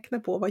svårt att räkna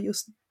på vad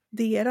just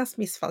deras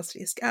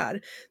missfallsrisk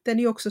är. Den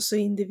är ju också så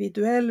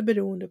individuell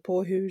beroende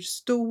på hur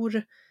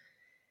stor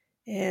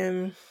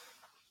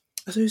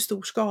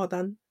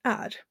skadan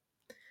är.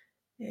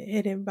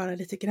 Är det bara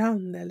lite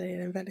grann eller är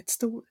det en väldigt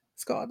stor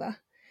skada?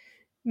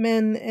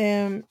 Men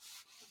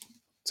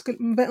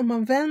om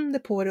man vänder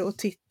på det och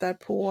tittar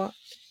på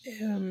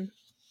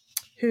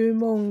hur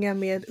många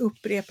med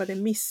upprepade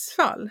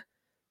missfall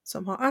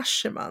som har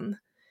Asherman,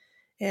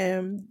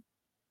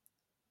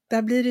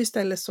 där blir det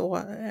istället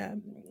så,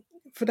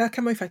 för där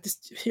kan man ju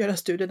faktiskt göra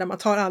studier där man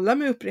tar alla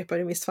med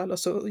upprepade missfall och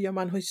så gör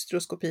man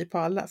hysteroskopi på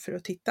alla för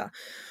att titta.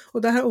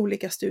 Och där har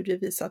olika studier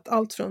visat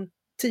allt från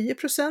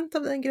 10%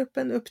 av den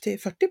gruppen upp till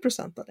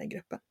 40% av den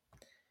gruppen.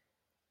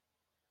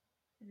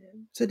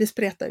 Så det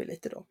spretar ju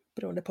lite då,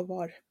 beroende på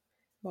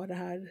var det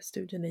här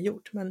studien är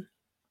gjord. Men,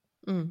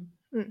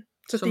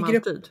 Så som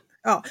alltid.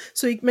 Ja,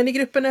 men i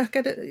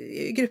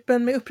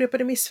gruppen med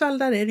upprepade missfall,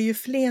 där är det ju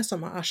fler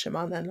som har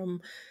Asherman än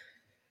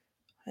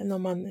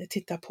om man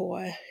tittar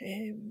på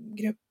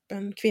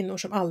gruppen kvinnor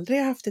som aldrig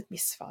har haft ett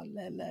missfall,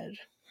 eller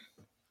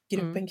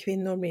gruppen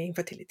kvinnor med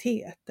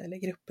infertilitet, eller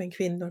gruppen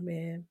kvinnor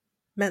med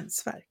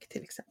mensvärk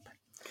till exempel.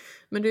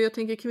 Men jag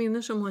tänker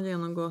kvinnor som har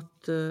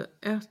genomgått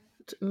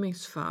ett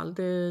missfall,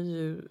 det är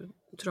ju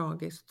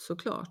tragiskt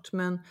såklart,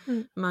 men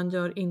man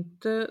gör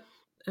inte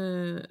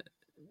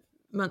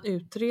man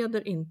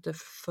utreder inte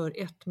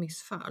för ett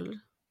missfall.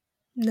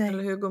 Nej.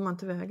 Eller hur går man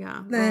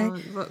tillväga?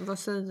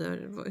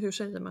 Hur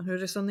säger man? Hur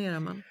resonerar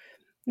man?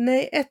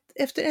 Nej,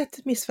 efter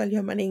ett missfall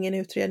gör man ingen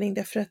utredning,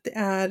 därför att det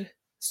är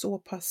så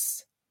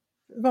pass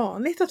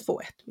vanligt att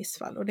få ett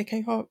missfall, och det kan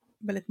ju ha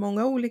väldigt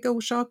många olika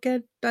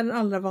orsaker, där den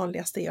allra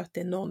vanligaste är att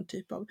det är någon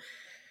typ av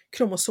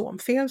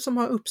kromosomfel som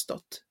har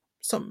uppstått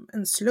som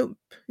en slump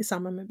i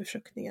samband med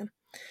befruktningen.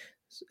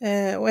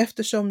 Och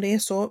eftersom det är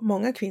så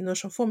många kvinnor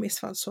som får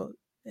missfall så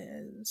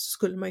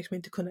skulle man liksom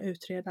inte kunna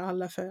utreda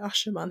alla för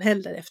Asherman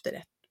heller efter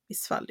ett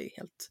missfall. Det är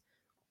helt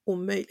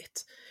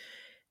omöjligt.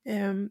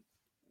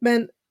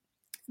 Men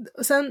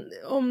sen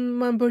om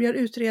man börjar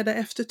utreda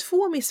efter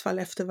 2 missfall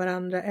efter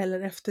varandra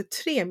eller efter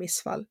 3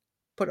 missfall,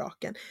 på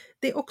raken.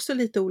 Det är också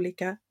lite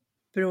olika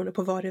beroende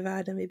på var i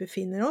världen vi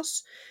befinner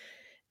oss.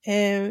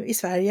 I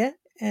Sverige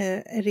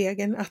är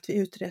regeln att vi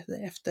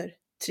utreder efter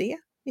 3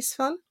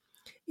 missfall.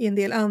 I en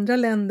del andra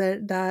länder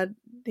där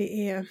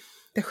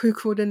där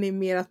sjukvården är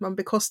mer att man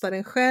bekostar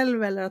den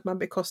själv eller att man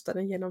bekostar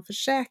den genom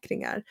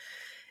försäkringar.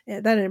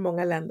 Där är det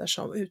många länder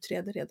som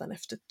utreder redan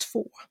efter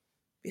 2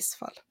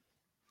 missfall.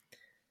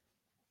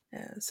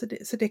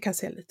 Så det kan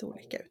se lite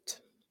olika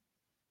ut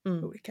i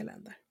olika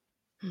länder.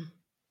 Mm.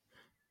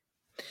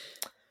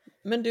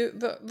 Men du,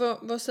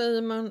 vad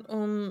säger man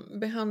om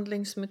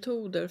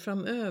behandlingsmetoder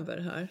framöver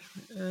här?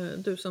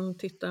 Du som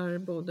tittar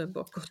både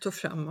bakåt och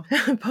framåt.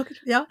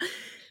 Ja,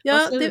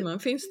 Vad säger man?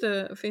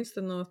 Finns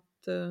det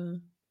något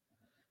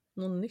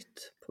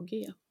nytt på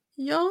G?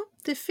 Ja,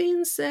 det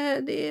finns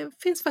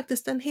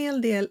faktiskt en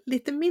hel del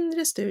lite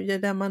mindre studier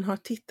där man har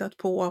tittat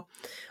på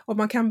om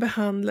man kan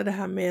behandla det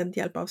här med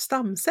hjälp av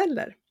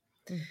stamceller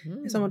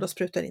som man då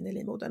sprutar in i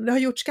livmodern. Det har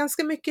gjorts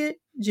ganska mycket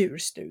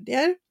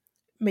djurstudier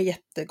med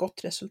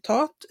jättegott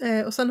resultat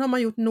och sen har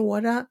man gjort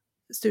några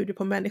studier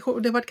på människor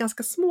och det har varit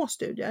ganska små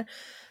studier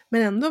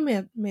men ändå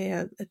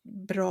med ett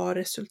bra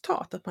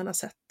resultat, att man har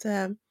sett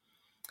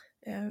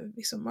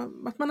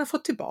att man har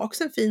fått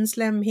tillbaka en fin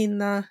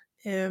slemhinna.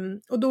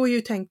 Och då är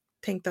ju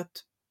tänkt att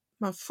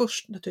man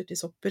först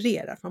naturligtvis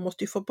opererar. Man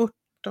måste ju få bort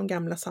de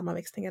gamla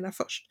sammanväxningarna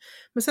först.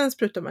 Men sen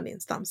sprutar man in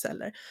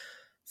stamceller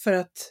för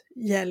att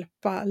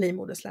hjälpa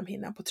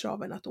livmoderslemhinnan på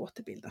traven att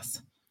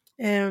återbildas.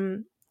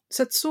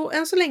 Så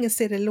än så länge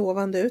ser det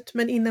lovande ut.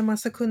 Men innan man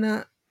ska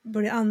kunna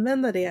börja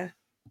använda det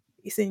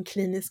i sin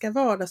kliniska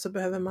vardag så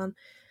behöver man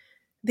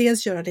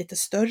dels göra lite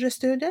större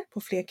studier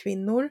på fler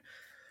kvinnor.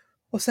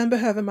 Och sen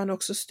behöver man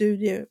också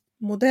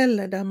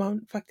studiemodeller där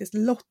man faktiskt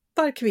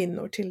lottar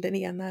kvinnor till den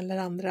ena eller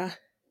andra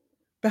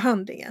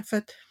behandlingen. För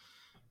att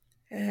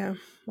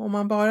om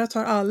man bara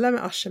tar alla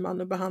med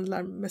Asherman och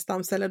behandlar med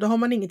stamceller, då har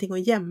man ingenting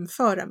att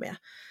jämföra med.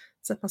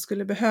 Så att man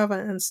skulle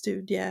behöva en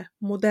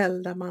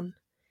studiemodell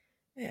där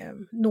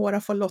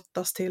några får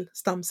lottas till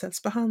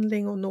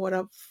stamcellsbehandling och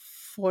några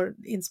får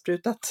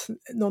insprutat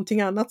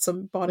någonting annat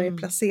som bara är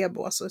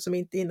placebo, alltså som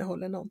inte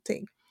innehåller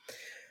någonting.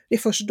 Det är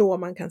först då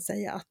man kan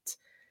säga att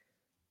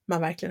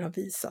man verkligen har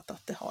visat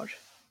att det har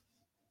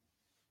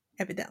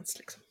evidens.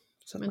 Liksom,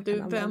 så men man du,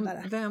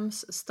 kan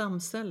vems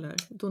stamceller?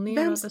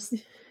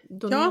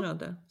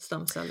 Donerade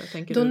stamceller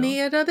tänker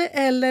donerade du då?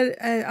 Eller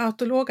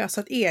autologa,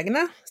 alltså att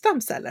egna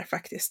stamceller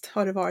faktiskt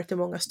har det varit i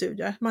många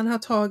studier. Man har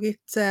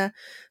tagit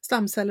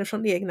stamceller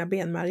från egna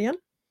benmärgen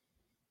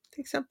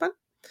till exempel.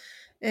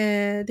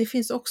 Det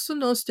finns också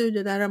någon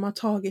studie där de har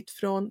tagit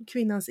från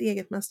kvinnans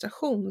eget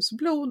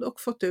menstruationsblod och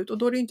fått ut, och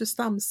då är det inte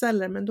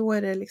stamceller men då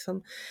är det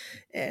liksom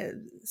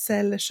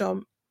celler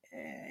som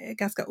är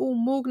ganska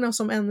omogna och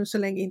som ännu så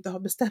länge inte har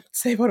bestämt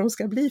sig vad de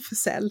ska bli för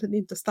cell. Det är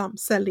inte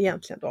stamcell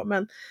egentligen då,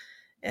 men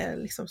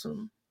liksom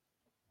som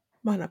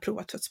man har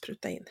provat att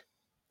spruta in.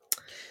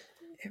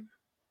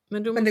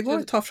 Men det går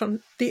att ta från,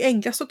 det är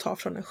enklast att ta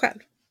från en själv.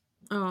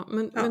 Ja,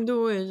 men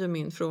då är ju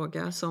min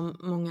fråga som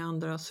många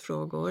andras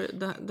frågor.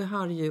 Det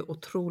här är ju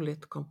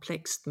otroligt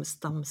komplext med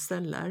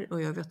stamceller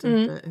och jag vet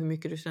inte hur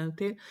mycket du känner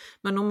till.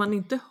 Men om man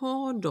inte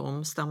har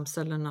de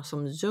stamcellerna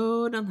som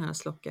gör den här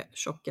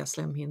tjocka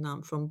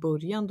slemhinnan från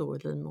början då i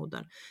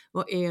livmodern.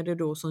 Vad är det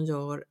då som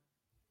gör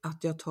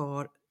att jag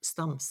tar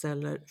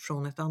stamceller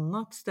från ett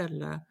annat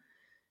ställe?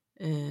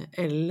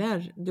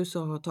 Eller du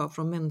sa att ta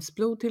från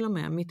mensblod till och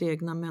med, mitt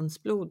egna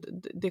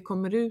mensblod, det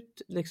kommer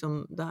ut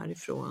liksom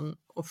därifrån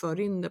och för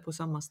in det på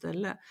samma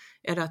ställe.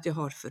 Är det att jag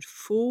har för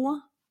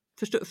få?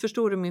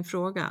 Förstår du min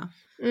fråga?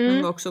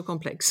 Den var också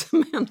komplex.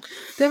 Men...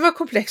 Den var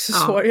komplex och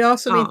svår, jag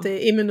som inte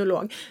är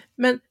immunolog.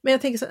 Men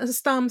jag tänker så, en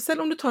stamcell,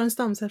 om du tar en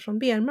stamcell från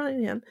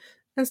benmärgen,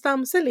 en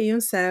stamcell är ju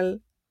en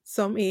cell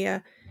som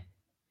är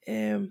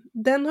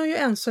den har ju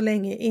än så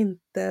länge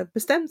inte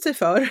bestämt sig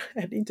för, det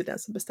är inte den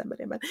som bestämmer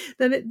det, men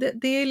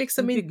det är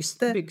liksom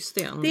byggsten.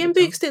 Det är en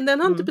byggsten, den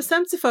har inte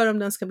bestämt sig för om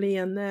den ska bli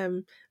en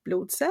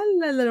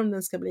blodcell eller om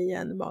den ska bli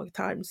en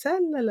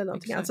mag-tarmcell eller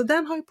någonting annat. Så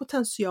den har ju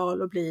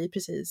potential att bli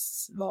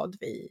precis vad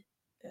vi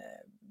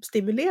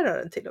stimulerar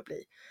den till att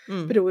bli,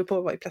 beror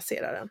på vad vi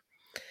placerar den.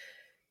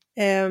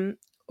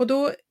 Och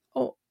då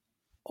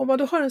om man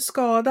då har en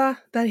skada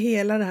där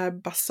hela det här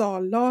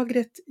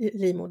basallagret i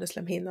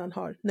livmoderslemhinnan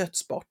har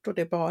nötts bort och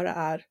det bara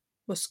är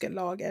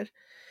muskellager.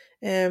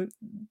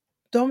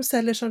 De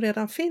celler som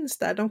redan finns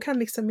där, de kan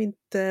liksom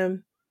inte,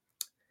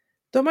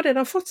 de har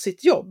redan fått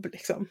sitt jobb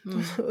liksom.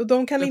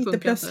 De kan inte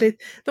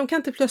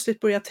plötsligt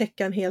börja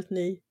täcka en helt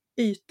ny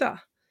yta.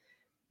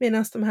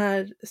 Medan de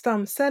här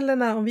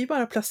stamcellerna, om vi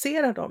bara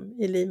placerar dem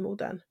i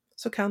livmodern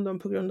så kan de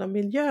på grund av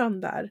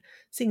miljön där,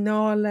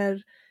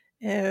 signaler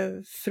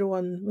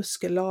från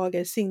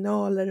muskellager,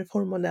 signaler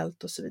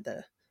hormonellt och så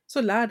vidare,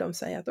 så lär de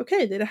sig att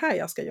okej, det är det här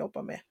jag ska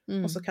jobba med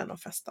och så kan de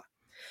fästa.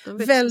 De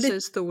växer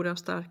sig stora och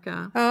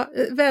starka. Ja,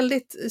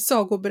 väldigt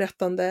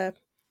sagoberättande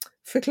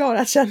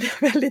förklarat känner jag,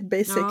 väldigt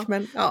basic. Ja.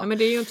 Men, Ja, men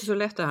det är ju inte så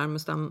lätt det här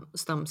med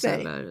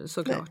stamceller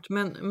såklart.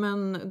 Nej.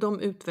 Men de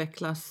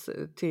utvecklas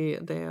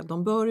till det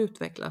de bör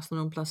utvecklas när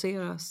de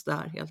placeras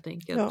där helt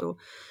enkelt. Ja. Och,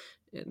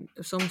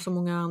 som så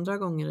många andra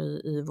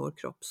gånger i vår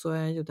kropp så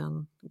är ju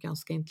den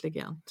ganska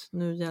intelligent.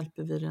 Nu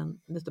hjälper vi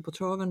den lite på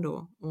traven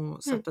då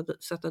och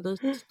sätta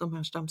dit de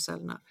här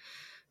stamcellerna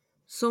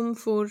som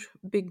får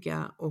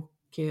bygga och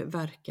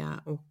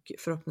verka, och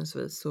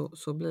förhoppningsvis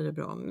så blir det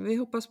bra. Vi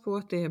hoppas på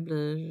att det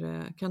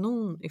blir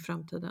kanon i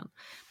framtiden.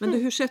 Men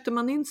hur sätter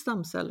man in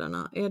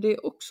stamcellerna? Är det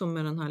också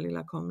med den här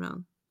lilla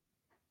kameran?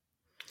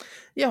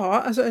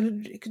 Ja, alltså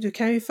du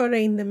kan ju föra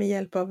in det med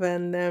hjälp av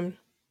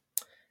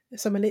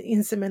som en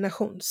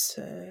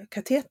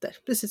inseminationskateter.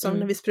 Precis som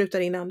när vi sprutar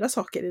in andra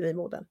saker i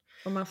livmodern.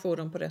 Om man får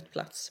dem på rätt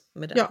plats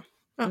med den. Ja.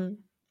 Ja.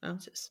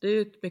 Det är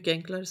ju ett mycket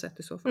enklare sätt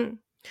i så fall.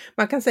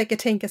 Man kan säkert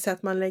tänka sig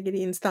att man lägger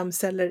in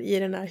stamceller i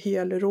den här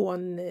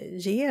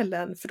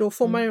hyalurongelen, för då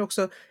får man ju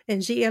också, en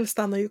gel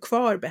stannar ju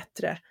kvar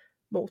bättre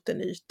mot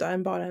en yta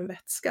än bara en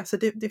vätska. Så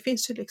det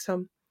finns ju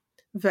liksom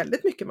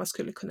väldigt mycket man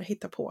skulle kunna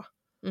hitta på.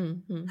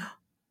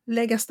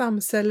 Lägga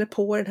stamceller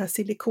på den här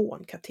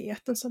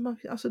silikonkateten som man,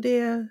 alltså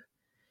det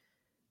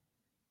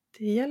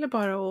gäller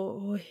bara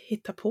att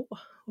hitta på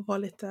och vara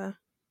lite.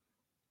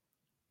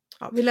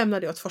 Ja, vi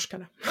lämnar det åt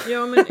forskarna.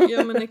 Ja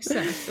men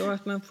exakt, och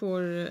att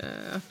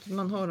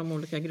man har de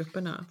olika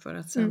grupperna för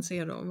att sen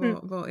se då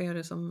vad är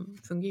det som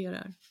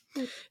fungerar.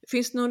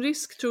 Finns det någon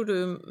risk, tror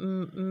du,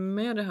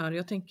 med det här?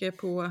 Jag tänker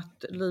på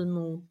att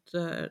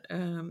livmoder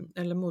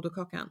eller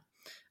moderkakan,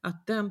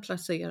 att den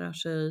placerar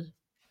sig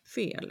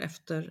fel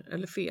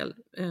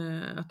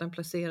att den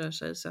placerar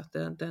sig så att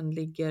den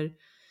ligger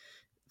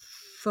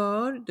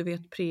du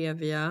vet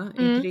previa,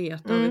 i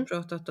Greta har vi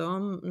pratat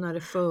om, när det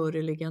är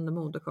föreliggande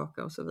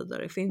moderkaka och så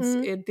vidare.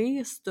 Är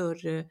det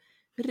större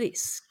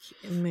risk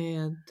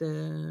med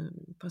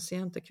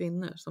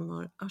kvinnor som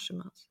har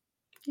Ashermans?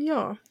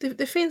 Ja,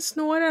 det finns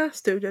några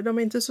studier, de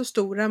är inte så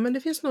stora, men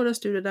det finns några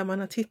studier där man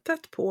har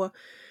tittat på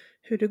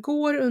hur det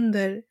går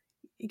under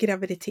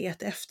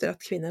graviditet efter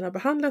att kvinnan har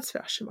behandlats för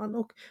Asherman.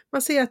 Och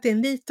man ser att det är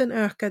en liten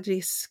ökad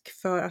risk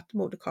för att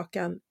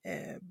moderkakan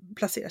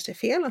placerar sig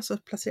fel, alltså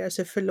placerar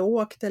sig för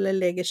lågt eller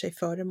lägger sig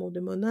före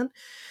modermunnen.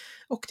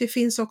 Och det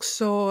finns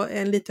också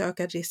en lite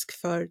ökad risk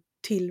för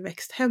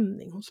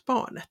tillväxthämning hos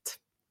barnet.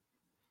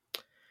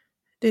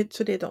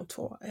 Så det är de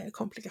två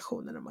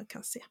komplikationerna man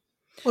kan se.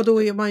 Och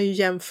då är man ju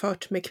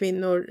jämfört med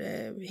kvinnor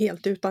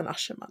helt utan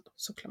Asherman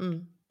såklart.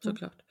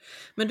 Såklart.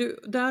 Men du,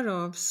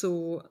 därav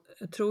så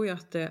tror jag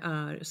att det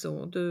är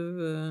så. Du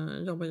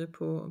jobbar ju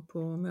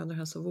på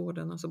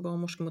mödrahälsovården, alltså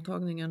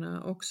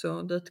barnmorskemottagningarna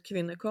också, dit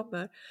kvinnor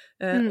kommer.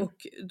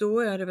 Och då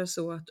är det väl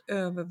så att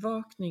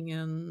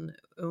övervakningen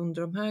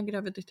under de här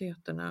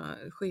graviditeterna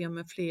sker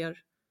med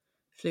fler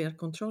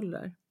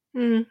kontroller.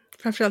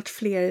 Framförallt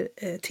fler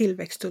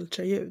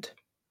tillväxtultraljud.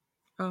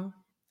 Ja.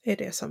 Är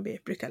det som vi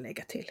brukar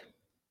lägga till.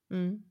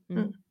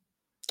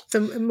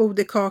 För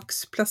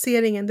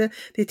moderkaksplaceringen,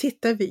 det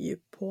tittar vi ju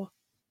på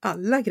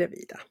alla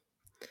gravida.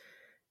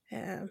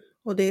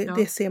 Och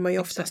det ser man ju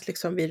oftast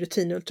liksom vid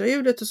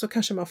rutinultraljudet, och så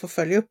kanske man får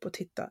följa upp och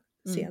titta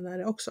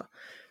senare också.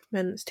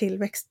 Men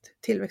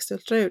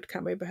tillväxtultraljud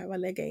kan man ju behöva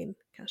lägga in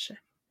kanske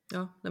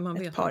när man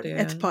vet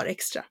ett par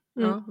extra.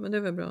 Ja, men det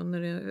är väl bra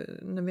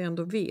när vi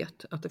ändå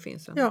vet att det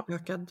finns en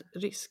ökad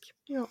risk.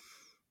 Ja.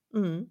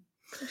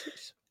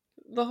 Precis.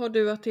 Vad har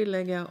du att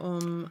tillägga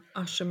om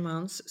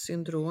Ashermans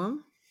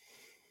syndrom?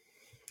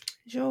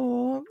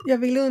 Ja, jag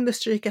vill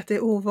understryka att det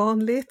är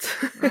ovanligt.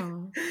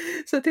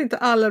 Så att inte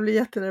alla blir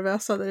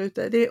jättenervösa där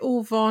ute. Det är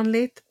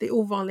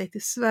ovanligt i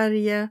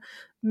Sverige.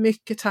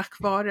 Mycket tack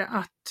vare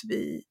att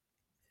vi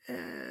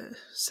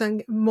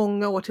sedan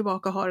många år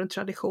tillbaka har en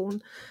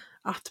tradition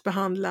att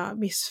behandla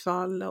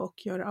missfall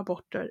och göra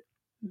aborter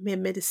med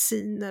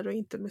mediciner och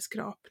inte med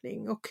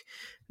skrapning. Och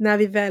när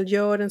vi väl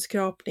gör en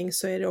skrapning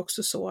så är det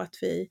också så att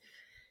vi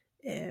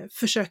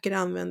försöker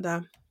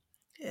använda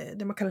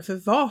det man kallar för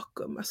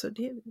vakuum. Alltså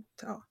det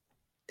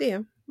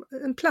är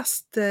ett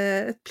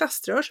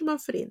plaströr som man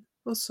får in,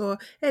 och så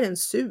är det en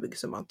sug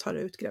som man tar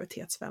ut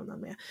graviditetsvävnad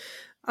med.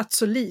 Att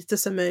så lite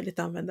som möjligt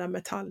använda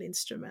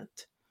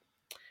metallinstrument.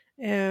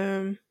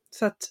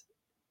 Så att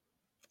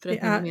för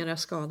att minimera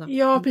skada.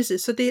 Ja,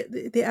 precis. Så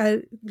det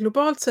är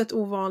globalt sett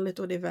ovanligt,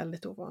 och det är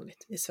väldigt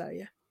ovanligt i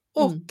Sverige.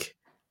 Och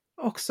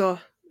också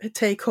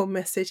take home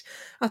message,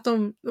 att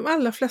de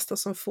allra flesta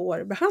som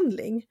får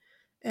behandling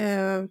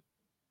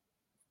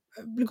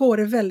går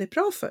det väldigt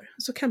bra för.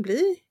 Så kan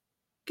bli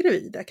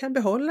gravida, kan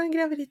behålla en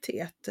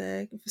graviditet,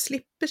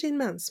 slipper sin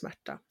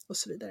menssmärta och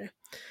så vidare.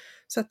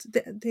 Så att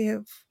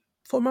det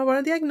får man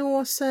bara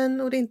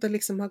diagnosen och det inte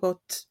liksom har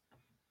gått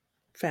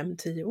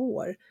 5-10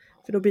 år,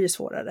 för då blir det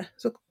svårare.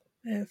 Så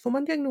får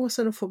man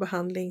diagnosen och får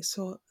behandling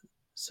så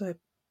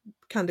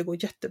kan det gå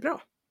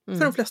jättebra. För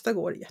de flesta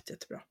går det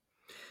jättebra.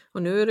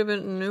 Och nu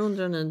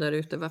undrar ni där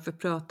ute, varför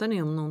pratar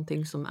ni om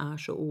någonting som är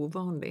så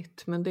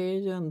ovanligt? Men det är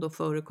ju ändå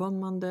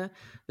förekommande.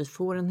 Vi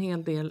får en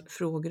hel del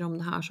frågor om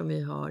det här som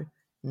vi har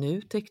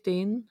nu täckt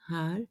in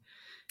här.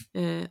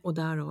 Och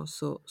därav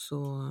så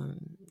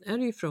är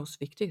det ju för oss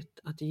viktigt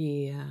att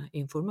ge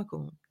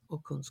information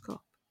och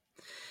kunskap.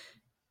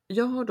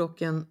 Jag har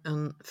dock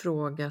en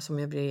fråga som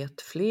jag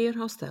vet fler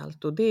har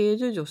ställt, och det är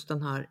ju just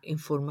den här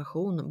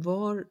informationen.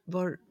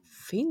 Var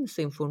finns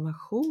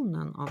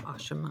informationen av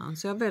Asherman?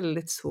 Så jag har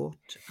väldigt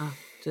svårt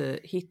att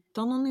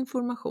hitta någon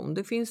information.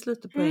 Det finns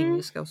lite på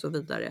engelska och så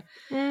vidare.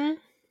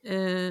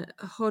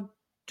 Har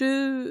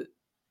du...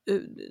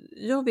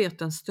 jag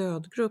vet en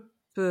stödgrupp,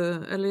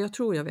 eller jag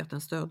tror jag vet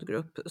en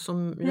stödgrupp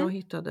som jag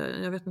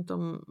hittade. Jag vet inte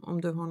om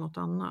du har något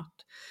annat.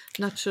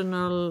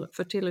 National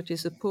Fertility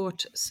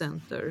Support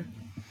Center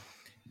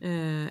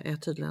är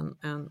tydligen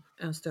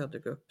en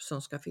stödgrupp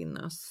som ska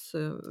finnas.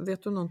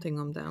 Vet du någonting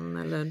om den,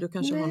 eller du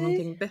kanske har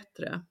någonting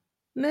bättre?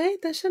 Nej,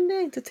 den kände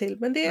jag inte till,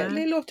 men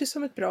det låter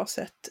som ett bra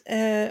sätt.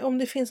 Om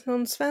det finns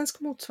någon svensk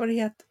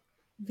motsvarighet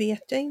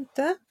vet jag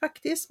inte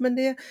faktiskt, men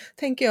det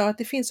tänker jag att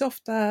det finns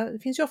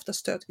ju ofta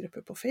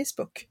stödgrupper på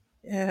Facebook.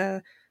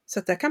 Så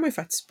att där kan man ju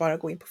faktiskt bara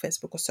gå in på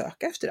Facebook och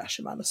söka efter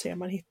Asherman och se om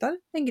man hittar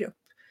en grupp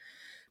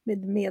med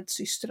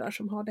medsystrar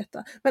som har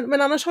detta.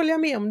 Men annars håller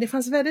jag med om, det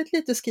fanns väldigt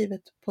lite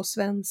skrivet på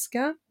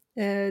svenska.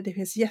 Det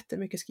finns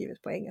jättemycket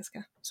skrivet på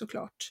engelska,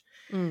 såklart.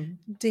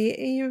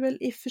 Det är ju väl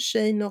i och för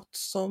sig något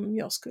som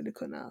jag skulle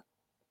kunna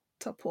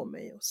ta på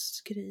mig och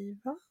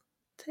skriva,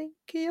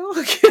 tänker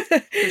jag. Ska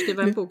du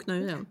skriva en bok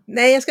nu igen?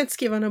 Nej, jag ska inte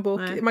skriva någon bok.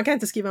 Nej. Man kan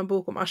inte skriva en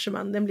bok om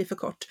Asherman, den blir för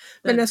kort.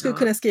 Men jag skulle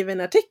kunna skriva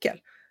en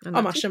artikel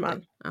om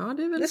Asherman. Ja,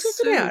 det är väl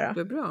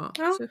superbra.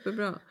 Ja.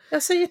 Superbra.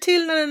 Jag säger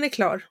till när den är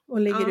klar och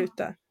ligger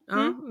ute.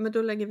 Ja, men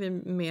då lägger vi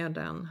med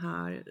den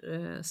här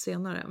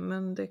senare.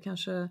 Men det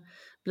kanske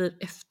blir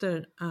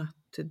efter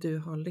att du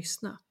har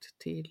lyssnat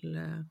till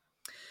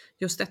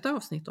just detta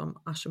avsnitt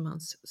om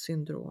Ashermans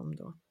syndrom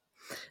då.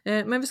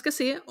 Men vi ska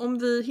se om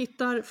vi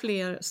hittar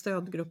fler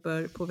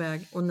stödgrupper på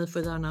väg, och ni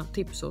får gärna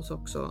tipsa oss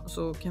också,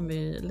 så kan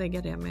vi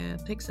lägga det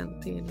med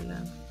texten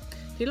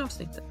till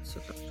avsnittet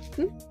såklart.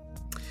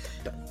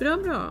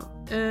 Bra.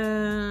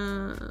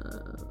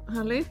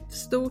 Härligt.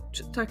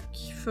 Stort tack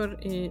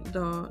för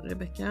idag,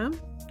 Rebecka.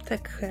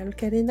 Tack själv,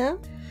 Carina.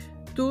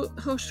 Då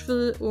hörs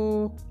vi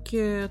och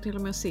till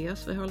och med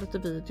ses. Vi har lite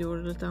videor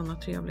och lite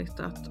annat trevligt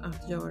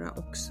att göra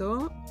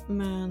också.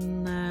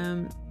 Men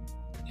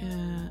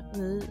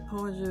vi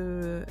har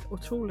ju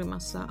otroligt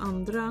massa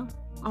andra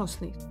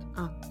avsnitt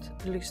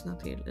att lyssna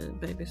till i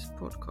Babys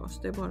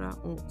podcast. Det är bara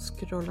att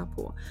scrolla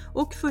på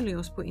och följa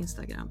oss på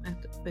Instagram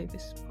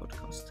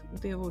 @babyspodcast.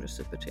 Det vore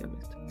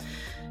supertrevligt.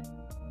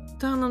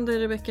 Ta hand om dig,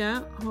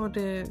 Rebecka. Ha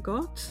det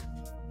gott.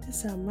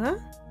 Detsamma.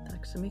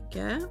 Tack så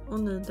mycket. Och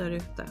ni där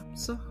ute,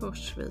 så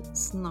hörs vi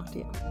snart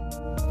igen.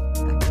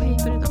 Tack och hej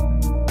för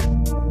idag.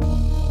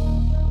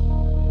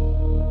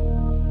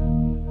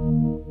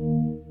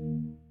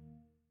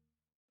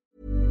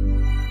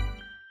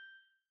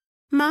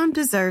 Mom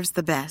deserves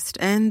the best,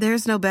 and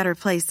there's no better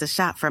place to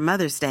shop for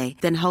Mother's Day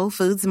than Whole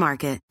Foods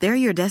Market. They're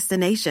your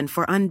destination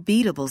for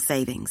unbeatable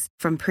savings,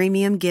 from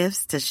premium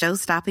gifts to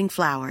show-stopping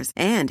flowers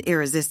and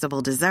irresistible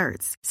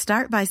desserts.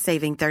 Start by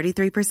saving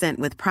 33%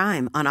 with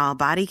Prime on all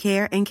body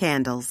care and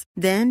candles.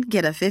 Then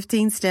get a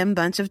 15-stem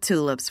bunch of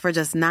tulips for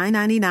just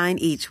 $9.99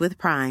 each with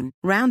Prime.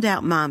 Round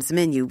out Mom's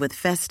menu with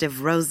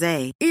festive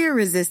rosé,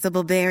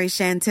 irresistible berry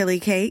chantilly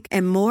cake,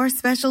 and more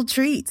special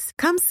treats.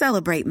 Come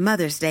celebrate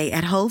Mother's Day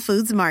at Whole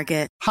Foods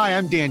Market. Hi,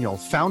 I'm Daniel,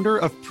 founder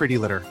of Pretty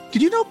Litter.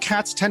 Did you know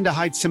cats tend to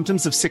hide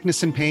symptoms of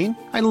sickness and pain?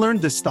 I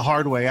learned this the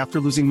hard way after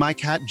losing my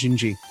cat,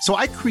 Gingy. So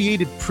I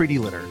created Pretty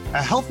Litter,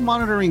 a health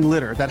monitoring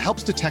litter that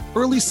helps detect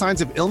early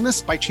signs of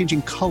illness by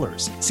changing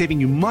colors,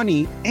 saving you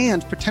money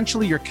and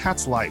potentially your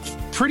cat's life.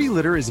 Pretty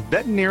Litter is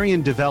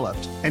veterinarian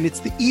developed, and it's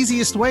the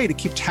easiest way to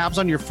keep tabs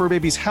on your fur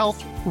baby's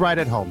health right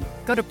at home.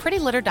 Go to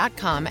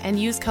prettylitter.com and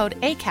use code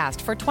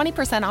ACAST for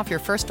 20% off your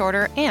first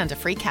order and a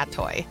free cat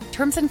toy.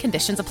 Terms and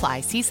conditions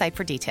apply. See site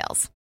for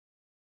details.